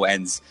after the show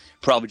ends,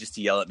 probably just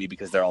to yell at me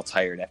because they're all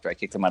tired after I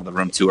kicked them out of the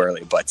room too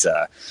early.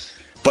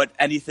 But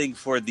anything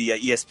for the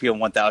ESPN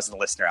 1000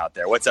 listener out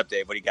there. What's up,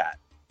 Dave? What do you got?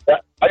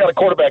 I got a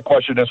quarterback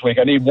question this week.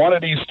 I need one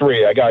of these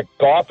three. I got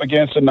Goff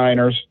against the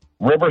Niners,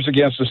 Rivers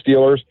against the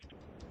Steelers,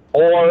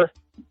 or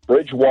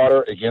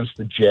Bridgewater against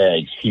the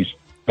Jags. He's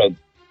been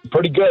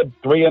pretty good,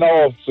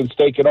 3-0 since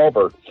taking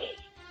over.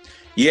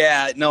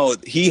 Yeah, no,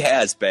 he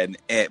has been.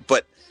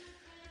 But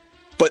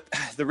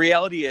the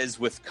reality is,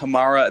 with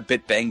Kamara a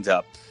bit banged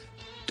up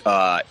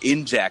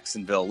in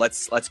Jacksonville,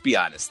 let's be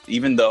honest.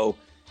 Even though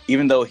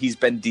he's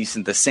been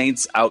decent, the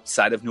Saints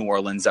outside of New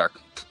Orleans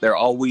they're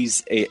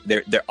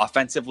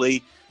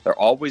offensively they're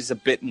always a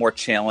bit more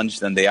challenged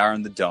than they are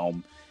in the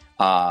Dome.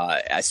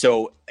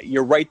 So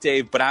you're right,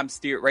 Dave. But I'm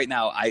right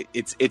now.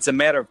 It's a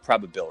matter of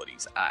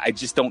probabilities. I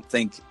just don't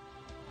think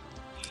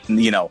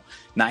 9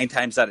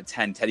 times out of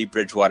 10, Teddy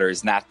Bridgewater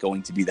is not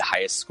going to be the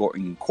highest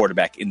scoring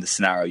quarterback in the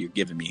scenario you're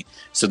giving me.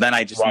 So then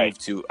I just move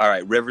to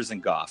Rivers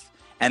and Goff.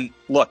 And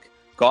look,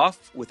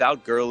 Goff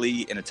without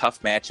Gurley in a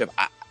tough matchup.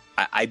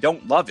 I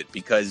don't love it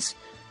because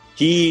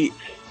he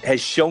has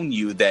shown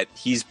you that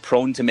he's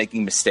prone to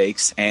making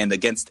mistakes, and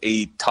against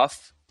a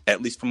tough,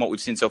 at least from what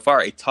we've seen so far,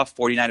 a tough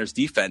 49ers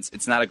defense,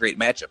 it's not a great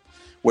matchup.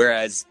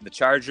 Whereas the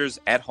Chargers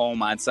at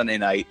home on Sunday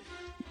night,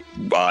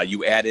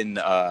 you add in,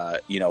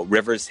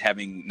 Rivers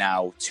having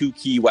now 2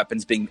 key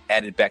weapons being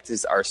added back to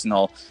his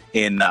arsenal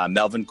in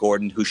Melvin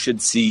Gordon, who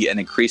should see an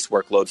increased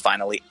workload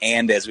finally,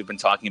 and as we've been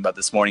talking about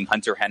this morning,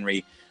 Hunter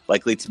Henry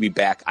likely to be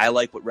back. I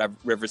like what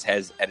Rivers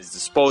has at his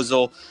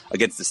disposal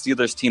against the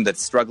Steelers team that's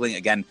struggling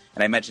again.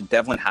 And I mentioned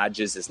Devlin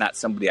Hodges is not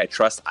somebody I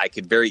trust. I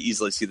could very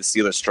easily see the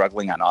Steelers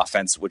struggling on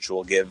offense, which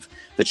will give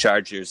the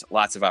Chargers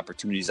lots of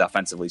opportunities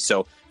offensively.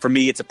 So for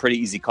me, it's a pretty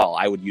easy call.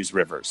 I would use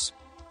Rivers.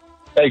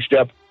 Thanks,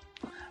 Jeff.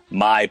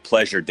 My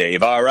pleasure,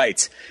 Dave. All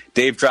right.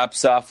 Dave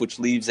drops off, which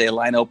leaves a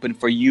line open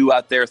for you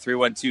out there,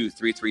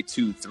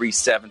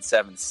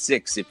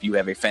 312-332-3776. If you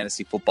have a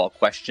fantasy football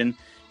question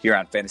here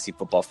on Fantasy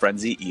Football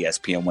Frenzy,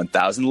 ESPN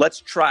 1000.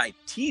 Let's try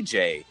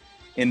TJ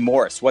in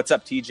Morris. What's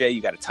up, TJ? You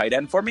got a tight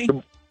end for me?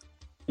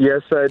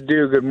 Yes, I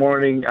do. Good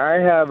morning. I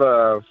have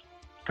a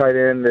tight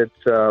end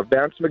that's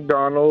Vance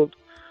McDonald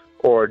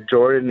or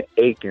Jordan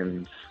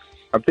Akins.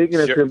 I'm thinking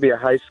it's going to be a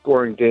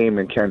high-scoring game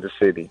in Kansas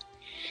City.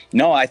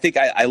 No, I think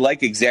I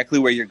like exactly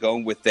where you're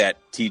going with that,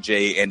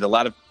 TJ. And a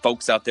lot of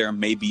folks out there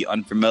may be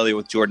unfamiliar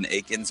with Jordan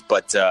Akins,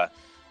 but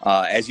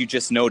as you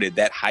just noted,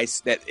 that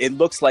it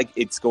looks like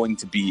it's going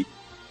to be,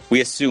 we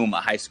assume,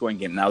 a high-scoring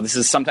game. Now, this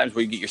is sometimes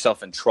where you get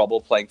yourself in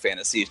trouble playing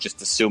fantasy. It's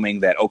just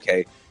assuming that,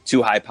 okay,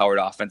 2 high-powered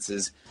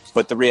offenses.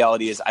 But the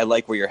reality is, I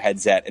like where your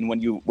head's at. And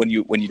when you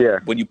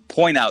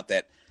point out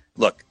that,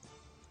 look,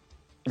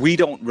 we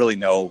don't really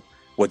know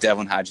what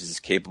Devlin Hodges is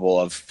capable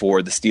of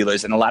for the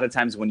Steelers. And a lot of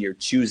times when you're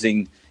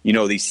choosing,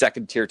 these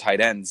second-tier tight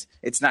ends,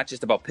 it's not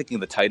just about picking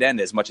the tight end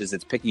as much as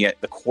it's picking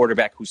at the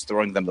quarterback who's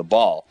throwing them the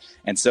ball.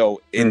 And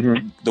so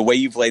in the way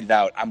you've laid it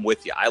out, I'm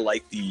with you. I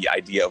like the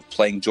idea of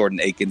playing Jordan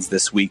Akins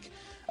this week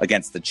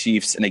against the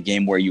Chiefs in a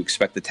game where you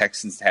expect the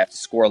Texans to have to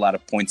score a lot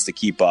of points to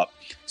keep up.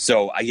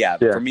 So,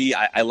 for me,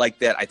 I like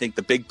that. I think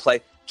the big play,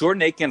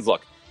 Jordan Akins,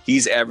 look,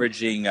 he's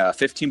averaging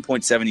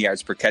 15.7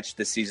 yards per catch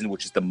this season,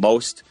 which is the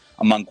most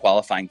among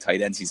qualifying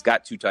tight ends. He's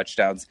got 2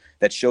 touchdowns.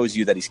 That shows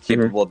you that he's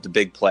capable of the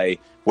big play.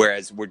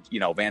 Whereas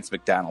Vance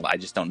McDonald, I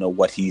just don't know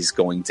what he's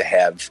going to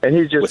have. And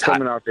he's just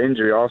coming off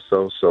injury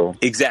also. So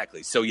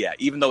exactly. So yeah,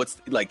 even though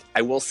it's like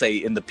I will say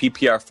in the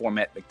PPR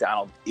format,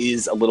 McDonald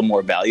is a little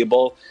more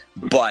valuable,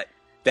 but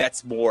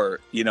that's more,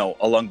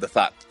 along the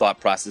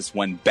thought process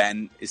when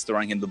Ben is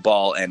throwing him the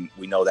ball, and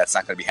we know that's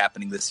not going to be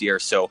happening this year.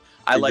 So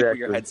I like where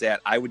your head's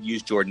at. I would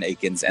use Jordan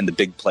Akins and the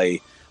big play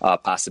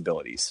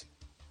possibilities.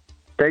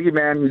 Thank you,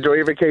 man. Enjoy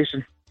your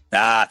vacation.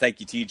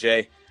 Thank you,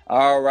 TJ.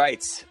 All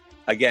right.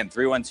 Again,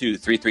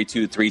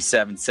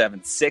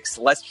 312-332-3776.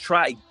 Let's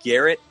try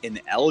Garrett in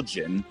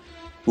Elgin,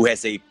 who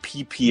has a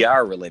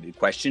PPR-related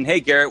question.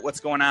 Hey, Garrett, what's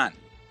going on?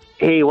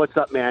 Hey, what's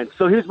up, man?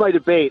 So here's my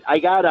debate. I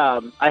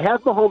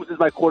have Mahomes as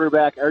my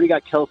quarterback. I already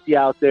got Kelsey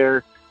out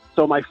there.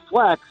 So my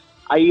flex,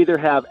 I either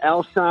have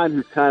Alshon,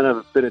 who's kind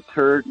of been a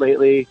turd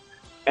lately,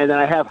 and then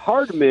I have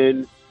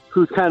Hardman,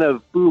 who's kind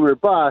of boom or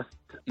bust.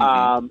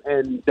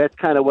 And that's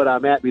kind of what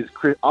I'm at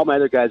because all my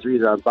other guys are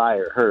either on bye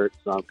or hurt.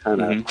 So I'm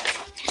kind of...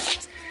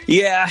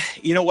 Yeah,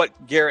 you know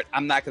what, Garrett?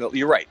 I'm not going to...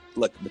 You're right.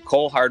 Look,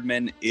 Nicole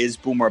Hardman is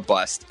boom or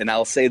bust. And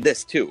I'll say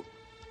this, too.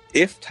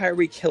 If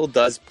Tyreek Hill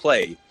does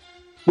play...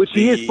 Which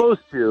he is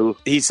supposed to.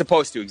 He's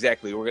supposed to,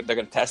 exactly. They're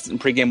going to test it in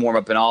pregame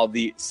warm-up, and all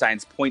the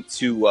signs point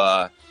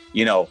to,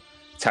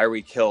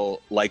 Tyreek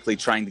Hill likely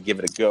trying to give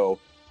it a go.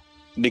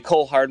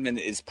 Nicole Hardman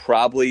is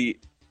probably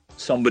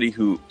somebody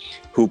who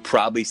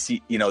probably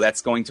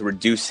that's going to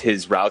reduce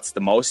his routes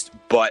the most.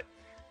 But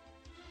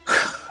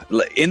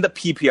in the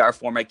PPR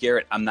format,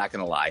 Garrett, I'm not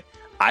going to lie.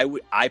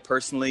 I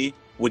personally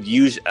would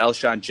use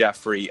Alshon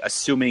Jeffrey,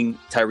 assuming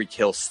Tyreek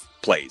Hill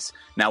plays.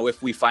 Now,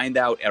 if we find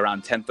out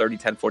around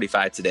 10:30,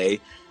 10:45 today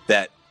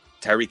that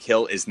Tyreek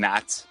Hill is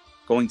not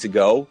going to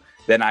go,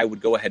 then I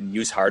would go ahead and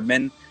use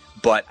Hardman.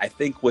 But I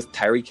think with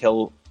Tyreek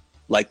Hill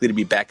likely to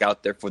be back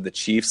out there for the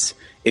Chiefs,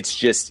 it's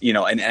just,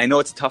 and I know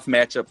it's a tough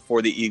matchup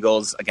for the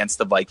Eagles against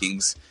the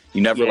Vikings.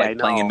 You never like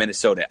playing in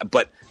Minnesota.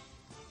 But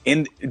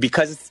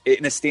because it's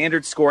in a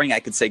standard scoring, I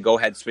could say go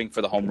ahead, swing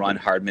for the home run.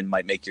 Hardman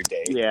might make your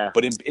day. Yeah.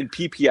 But in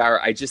PPR,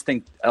 I just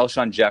think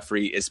Alshon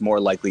Jeffrey is more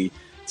likely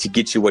to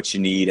get you what you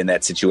need in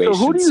that situation.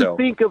 So who do you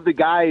think of the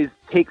guys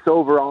takes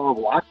over all of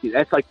Washington?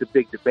 That's like the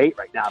big debate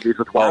right now. Because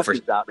with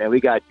Washington's out, man, we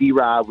got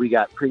D-Rob, we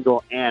got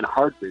Pringle, and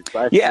Hardman. So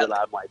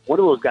I'm like, one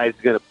of those guys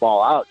is going to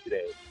fall out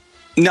today.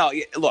 No,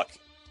 look,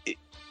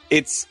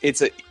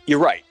 you're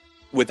right.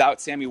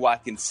 Without Sammy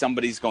Watkins,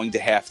 somebody's going to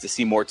have to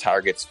see more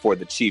targets for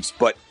the Chiefs.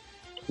 But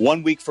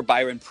 1 week for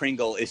Byron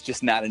Pringle is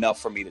just not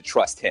enough for me to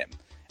trust him.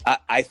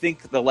 I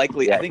think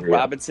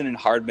Robinson and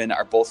Hardman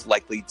are both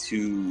likely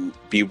to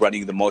be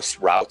running the most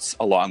routes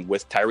along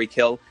with Tyreek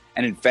Hill.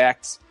 And in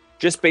fact,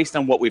 just based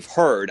on what we've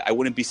heard, I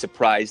wouldn't be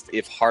surprised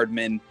if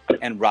Hardman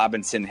and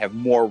Robinson have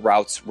more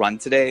routes run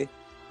today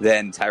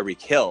than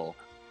Tyreek Hill.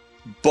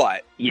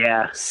 But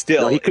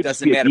still, it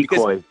doesn't matter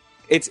because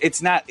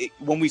it's not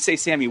when we say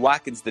Sammy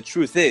Watkins, the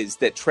truth is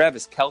that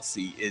Travis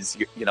Kelce is,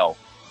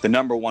 the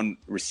number one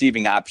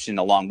receiving option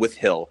along with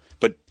Hill.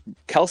 But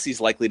Kelsey's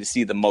likely to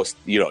see the most,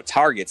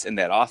 targets in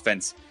that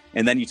offense.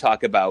 And then you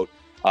talk about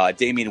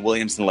Damian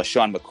Williams and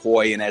LaShawn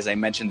McCoy. And as I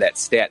mentioned, that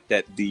stat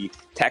that the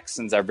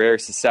Texans are very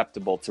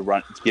susceptible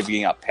to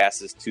giving up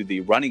passes to the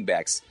running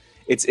backs.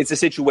 It's a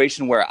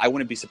situation where I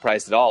wouldn't be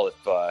surprised at all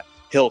if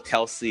Hill,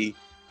 Kelsey,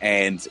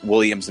 and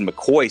Williams and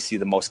McCoy see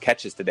the most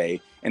catches today,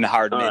 and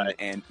Hardman.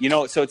 And,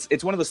 so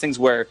it's one of those things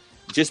where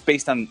just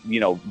based on,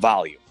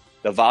 volume.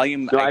 The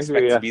volume I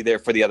expect to be there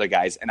for the other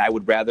guys, and I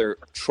would rather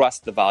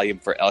trust the volume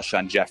for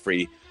Alshon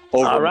Jeffrey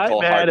over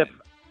Nicole Hardman.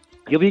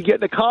 You'll be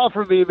getting a call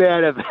from me,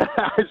 man.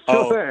 I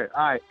swear.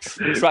 All right.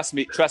 Trust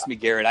me,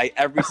 Garrett.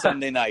 Every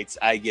Sunday night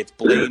I get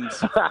blamed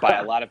by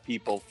a lot of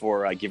people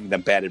for giving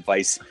them bad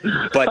advice.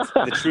 But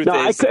the truth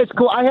is, it's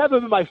cool. I have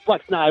him in my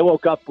flex now. I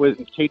woke up with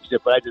and changed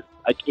it, but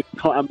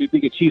I'm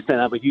being a Chiefs fan.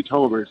 I'm a huge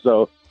homer,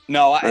 so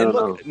no. And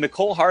look,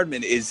 Nicole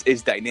Hardman is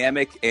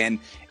dynamic, and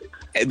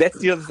that's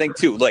the other thing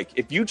too. Like,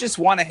 if you just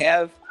want to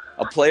have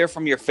a player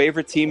from your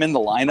favorite team in the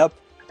lineup,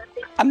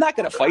 I'm not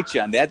going to fight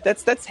you on that.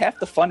 That's half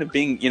the fun of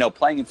being,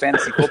 playing in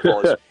fantasy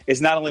football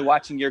is not only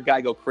watching your guy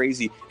go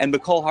crazy. And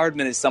Nicole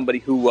Hardman is somebody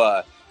who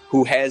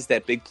has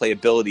that big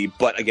playability.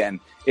 But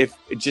again, if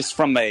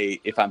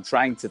I'm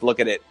trying to look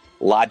at it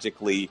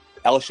logically,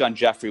 Alshon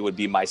Jeffrey would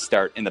be my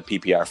start in the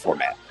PPR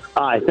format.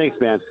 All right, thanks,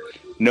 man.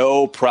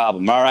 No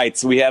problem. All right,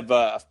 so we have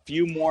a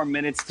few more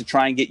minutes to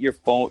try and get your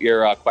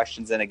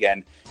questions in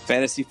again.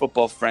 Fantasy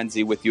Football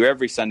Frenzy with you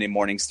every Sunday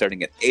morning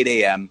starting at 8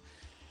 a.m.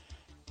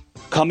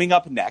 Coming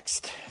up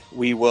next,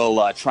 we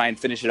will try and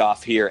finish it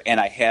off here, and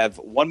I have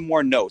one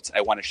more note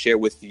I want to share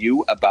with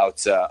you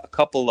about a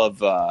couple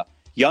of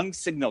young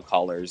signal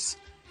callers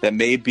that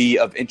may be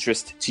of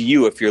interest to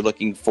you if you're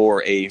looking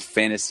for a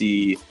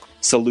fantasy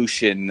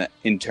solution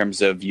in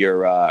terms of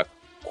your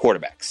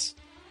quarterbacks.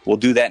 We'll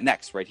do that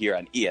next right here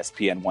on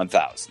ESPN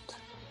 1000.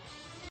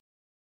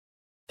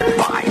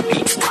 Bye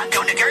weeks.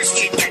 Tonto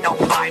Nagurski didn't get no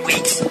bye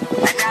weeks.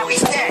 And now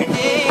he's dead.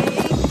 Hey.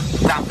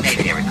 Well,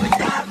 maybe they were good.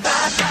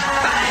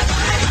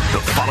 The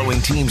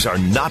following teams are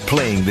not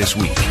playing this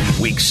week.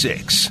 Week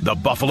 6, the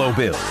Buffalo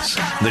Bills,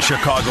 the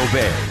Chicago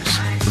Bears,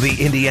 the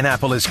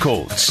Indianapolis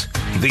Colts,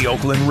 the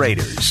Oakland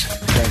Raiders.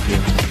 Thank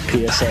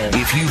you. PSA.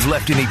 If you've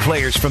left any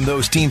players from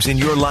those teams in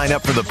your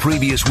lineup for the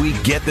previous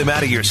week, get them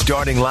out of your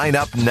starting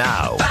lineup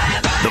now.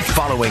 The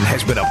following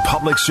has been a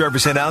public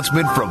service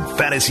announcement from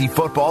Fantasy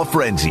Football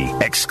Frenzy,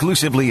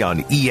 exclusively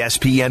on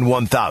ESPN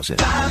 1000.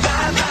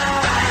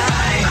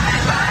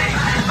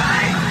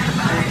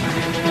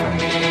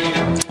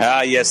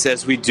 Yes,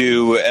 as we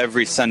do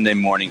every Sunday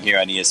morning here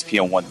on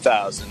ESPN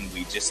 1000,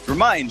 we just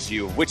remind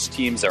you which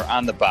teams are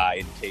on the bye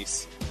in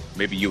case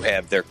maybe you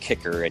have their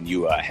kicker and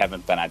you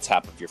haven't been on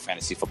top of your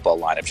fantasy football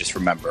lineup. Just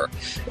remember,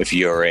 if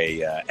you're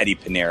a Eddie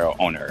Pinero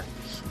owner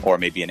or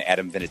maybe an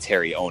Adam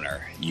Vinatieri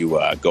owner, you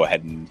go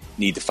ahead and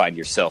need to find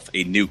yourself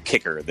a new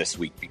kicker this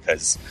week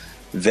because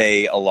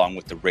they, along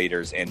with the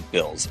Raiders and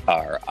Bills,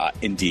 are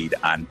indeed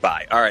on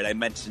bye. All right, I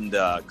mentioned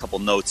a couple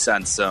notes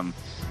on some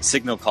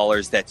signal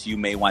callers that you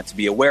may want to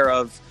be aware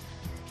of.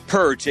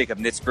 Per Jacob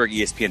Nitzberg,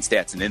 ESPN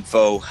Stats and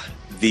Info,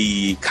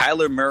 the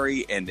Kyler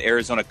Murray and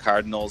Arizona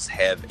Cardinals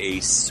have a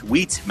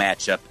sweet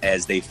matchup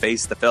as they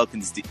face the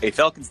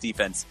Falcons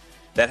defense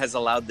that has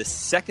allowed the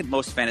second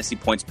most fantasy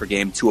points per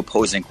game to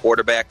opposing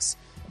quarterbacks.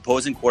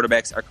 Opposing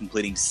quarterbacks are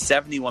completing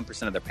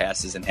 71% of their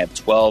passes and have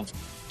 12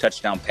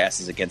 touchdown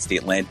passes against the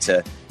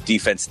Atlanta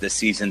defense this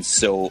season.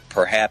 So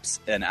perhaps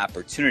an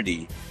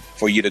opportunity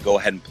for you to go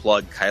ahead and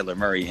plug Kyler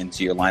Murray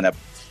into your lineup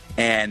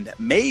and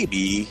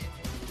maybe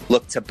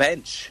look to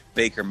bench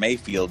Baker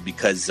Mayfield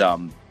because,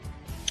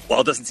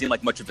 it doesn't seem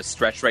like much of a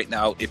stretch right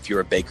now if you're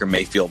a Baker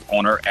Mayfield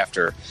owner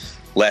after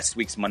last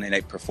week's Monday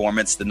night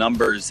performance. The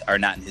numbers are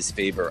not in his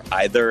favor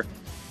either.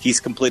 He's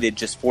completed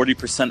just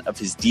 40% of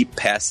his deep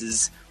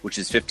passes, which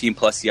is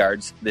 15-plus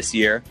yards this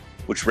year,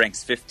 which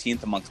ranks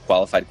 15th amongst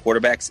qualified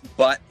quarterbacks.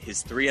 But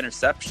his 3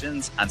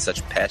 interceptions on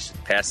such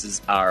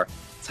passes are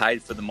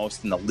tied for the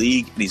most in the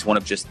league, and he's one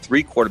of just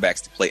 3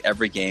 quarterbacks to play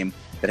every game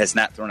that has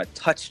not thrown a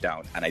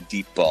touchdown on a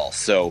deep ball.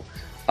 So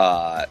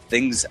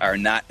things are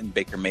not in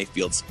Baker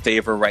Mayfield's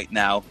favor right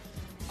now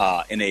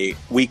in a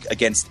week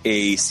against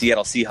a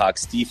Seattle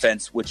Seahawks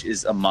defense, which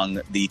is among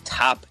the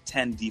top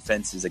 10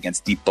 defenses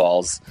against deep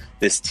balls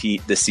this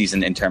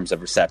season in terms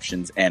of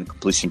receptions and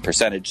completion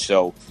percentage.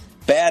 So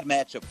bad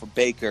matchup for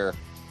Baker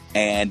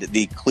and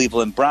the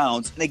Cleveland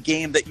Browns in a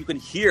game that you can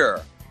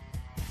hear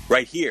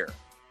right here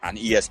on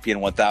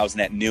ESPN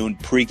 1000 at noon.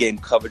 Pre-game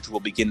coverage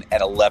will begin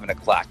at 11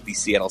 o'clock. The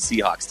Seattle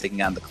Seahawks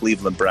taking on the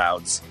Cleveland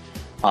Browns.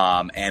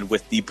 And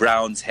with the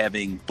Browns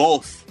having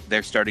both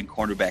their starting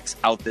cornerbacks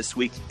out this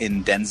week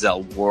in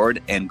Denzel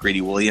Ward and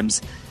Grady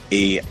Williams,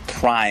 a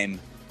prime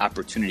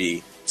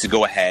opportunity to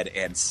go ahead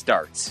and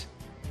start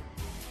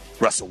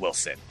Russell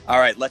Wilson. All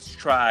right, let's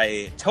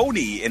try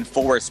Tony in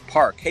Forest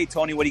Park. Hey,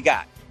 Tony, what do you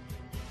got?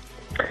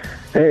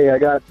 Hey, I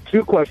got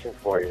 2 questions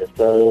for you.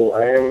 So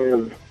I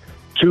have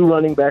 2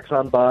 running backs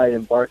on bye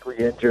and Barkley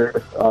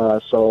injured.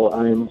 So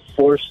I'm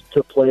forced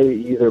to play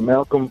either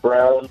Malcolm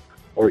Brown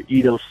or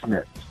Edo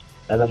Smith.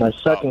 And then my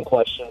second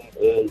question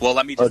is... Well,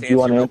 let me just do you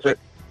want to answer?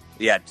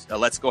 Yeah,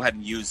 let's go ahead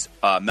and use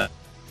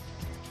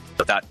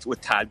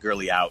with Todd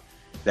Gurley out.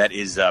 That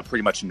is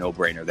pretty much a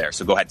no-brainer there.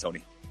 So go ahead,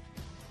 Tony.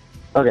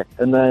 Okay,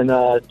 and then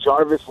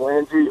Jarvis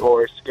Landry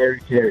or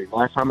Scary Terry.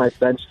 Last time I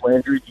benched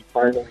Landry, he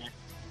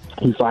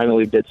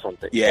finally did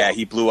something. Yeah,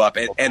 he blew up.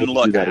 And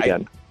look,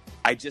 again.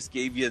 I just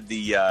gave you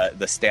the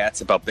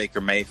stats about Baker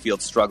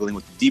Mayfield struggling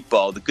with the deep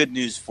ball. The good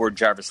news for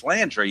Jarvis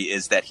Landry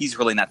is that he's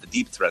really not the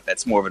deep threat.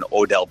 That's more of an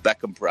Odell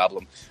Beckham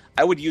problem.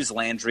 I would use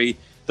Landry.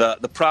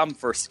 The problem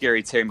for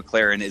Scary Terry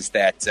McLaurin is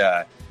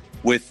that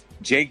with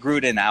Jay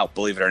Gruden out,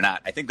 believe it or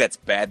not, I think that's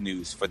bad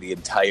news for the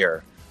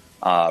entire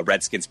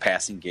Redskins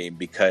passing game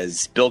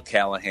because Bill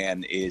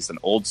Callahan is an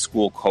old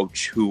school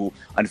coach who,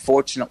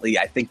 unfortunately,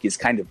 I think is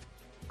kind of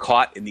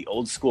caught in the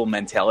old school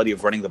mentality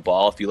of running the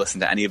ball. If you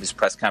listen to any of his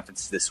press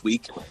conferences this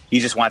week,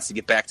 he just wants to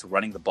get back to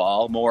running the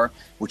ball more,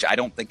 which I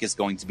don't think is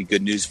going to be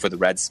good news for the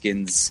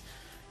Redskins,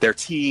 their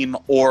team,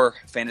 or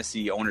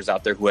fantasy owners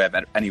out there who have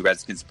any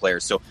Redskins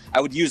players. So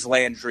I would use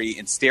Landry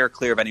and steer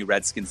clear of any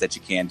Redskins that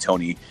you can,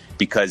 Tony,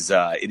 because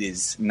it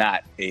is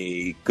not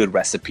a good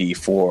recipe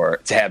to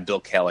have Bill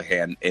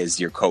Callahan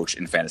as your coach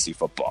in fantasy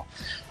football.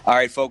 All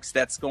right, folks,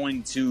 that's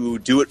going to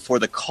do it for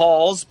the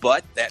calls,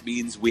 but that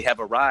means we have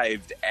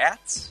arrived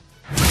at...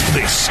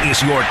 This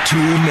is your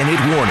 2-minute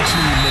warning.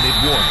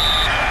 2-minute warning.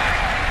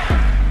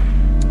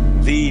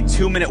 The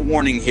 2-minute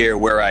warning here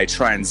where I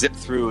try and zip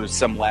through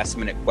some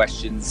last-minute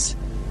questions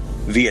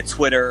via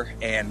Twitter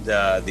and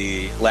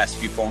the last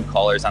few phone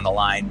callers on the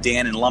line.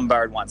 Dan in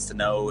Lombard wants to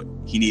know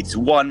he needs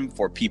 1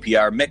 for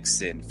PPR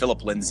Mixon,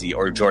 Phillip Lindsay,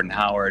 or Jordan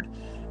Howard.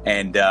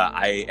 And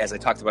as I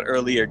talked about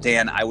earlier,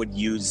 Dan, I would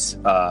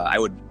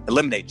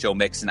eliminate Joe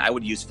Mixon. I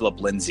would use Phillip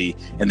Lindsay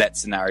in that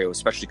scenario,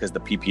 especially because the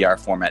PPR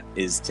format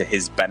is to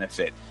his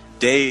benefit.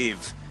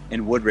 Dave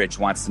in Woodridge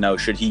wants to know,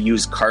 should he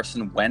use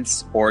Carson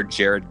Wentz or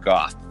Jared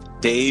Goff?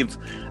 Dave,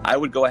 I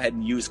would go ahead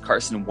and use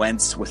Carson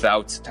Wentz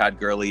without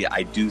Todd Gurley.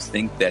 I do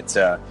think that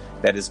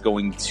that is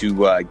going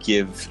to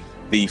give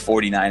the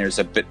 49ers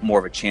a bit more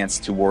of a chance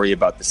to worry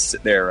about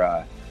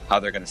how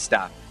they're going to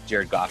stop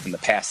Jared Goff in the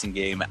passing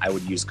game, I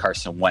would use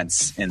Carson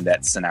Wentz in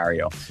that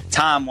scenario.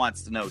 Tom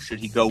wants to know, should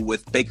he go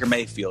with Baker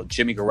Mayfield,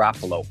 Jimmy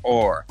Garoppolo,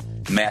 or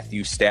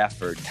Matthew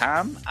Stafford?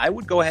 Tom, I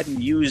would go ahead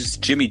and use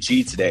Jimmy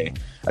G today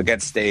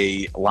against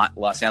a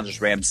Los Angeles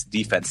Rams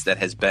defense that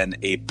has been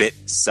a bit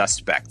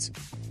suspect.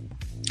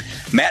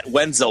 Matt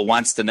Wenzel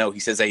wants to know, he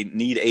says, I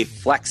need a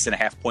flex and a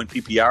half-point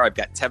PPR. I've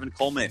got Tevin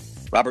Coleman,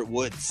 Robert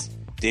Woods,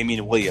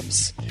 Damian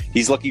Williams.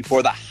 He's looking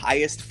for the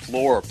highest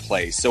floor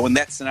play. So in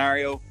that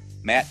scenario,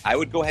 Matt, I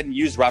would go ahead and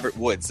use Robert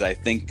Woods. I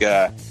think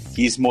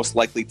he's most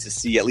likely to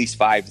see at least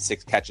 5 to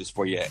 6 catches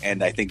for you,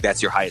 and I think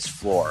that's your highest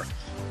floor.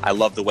 I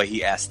love the way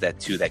he asked that,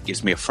 too. That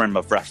gives me a frame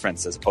of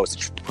reference as opposed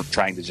to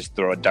trying to just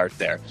throw a dart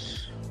there.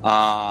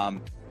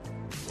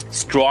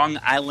 Strong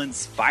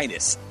Island's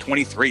Finest,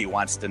 23,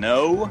 wants to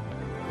know,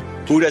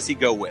 who does he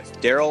go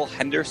with, Darrell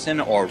Henderson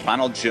or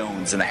Ronald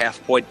Jones in the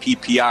half-point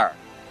PPR?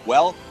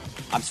 Well,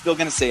 I'm still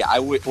going to say I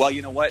would. Well,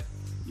 you know what?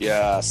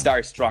 Yeah,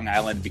 start Strong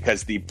Island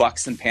because the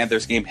Bucks and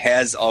Panthers game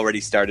has already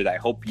started. I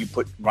hope you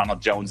put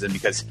Ronald Jones in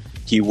because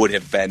he would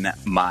have been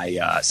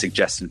my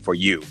suggestion for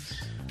you.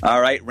 All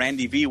right,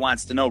 Randy V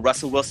wants to know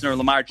Russell Wilson or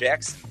Lamar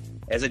Jackson.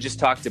 As I just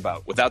talked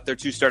about, without their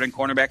 2 starting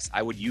cornerbacks,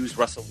 I would use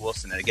Russell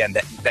Wilson. And again,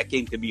 that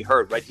game can be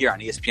heard right here on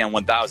ESPN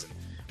 1000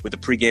 with the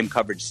pregame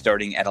coverage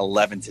starting at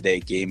 11 today.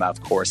 Game,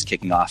 of course,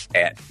 kicking off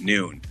at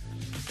noon.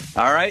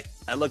 All right,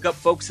 I look up,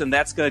 folks, and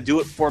that's going to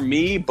do it for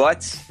me.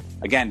 But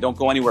again, don't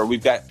go anywhere.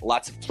 We've got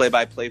lots of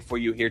play-by-play for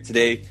you here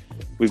today.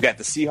 We've got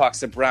the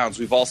Seahawks and Browns.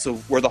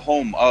 We're the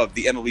home of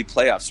the MLB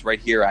playoffs right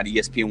here on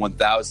ESPN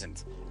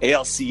 1000.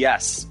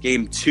 ALCS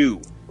Game 2,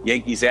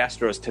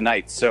 Yankees-Astros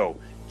tonight. So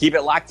keep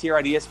it locked here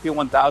on ESPN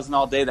 1000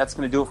 all day. That's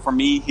going to do it for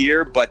me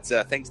here. But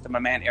thanks to my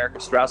man Eric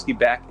Ostrowski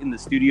back in the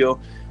studio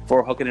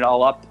for hooking it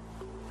all up.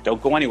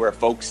 Don't go anywhere,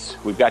 folks.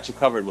 We've got you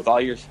covered with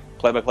all your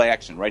play-by-play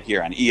action right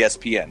here on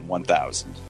ESPN 1000.